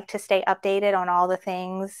you like to stay updated on all the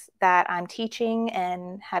things that I'm teaching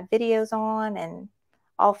and have videos on and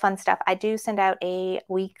all fun stuff, I do send out a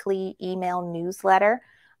weekly email newsletter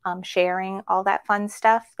sharing all that fun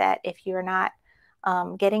stuff that if you're not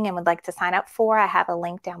getting and would like to sign up for, I have a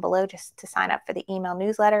link down below just to sign up for the email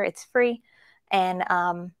newsletter. It's free, and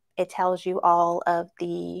it tells you all of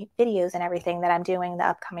the videos and everything that I'm doing, the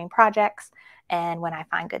upcoming projects, and when I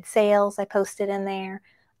find good sales, I post it in there.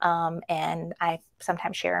 And I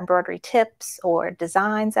sometimes share embroidery tips or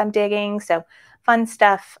designs I'm digging. So fun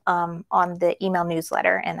stuff on the email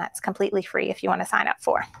newsletter, and that's completely free if you want to sign up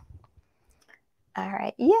for. All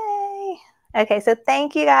right, yay. Okay, so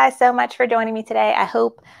thank you guys so much for joining me today. I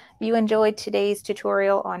hope you enjoyed today's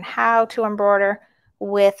tutorial on how to embroider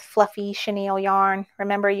with fluffy chenille yarn.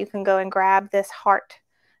 Remember, you can go and grab this heart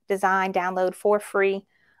design download for free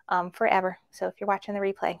forever. So if you're watching the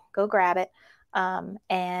replay, go grab it.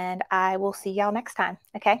 And I will see y'all next time.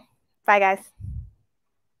 Okay, bye guys.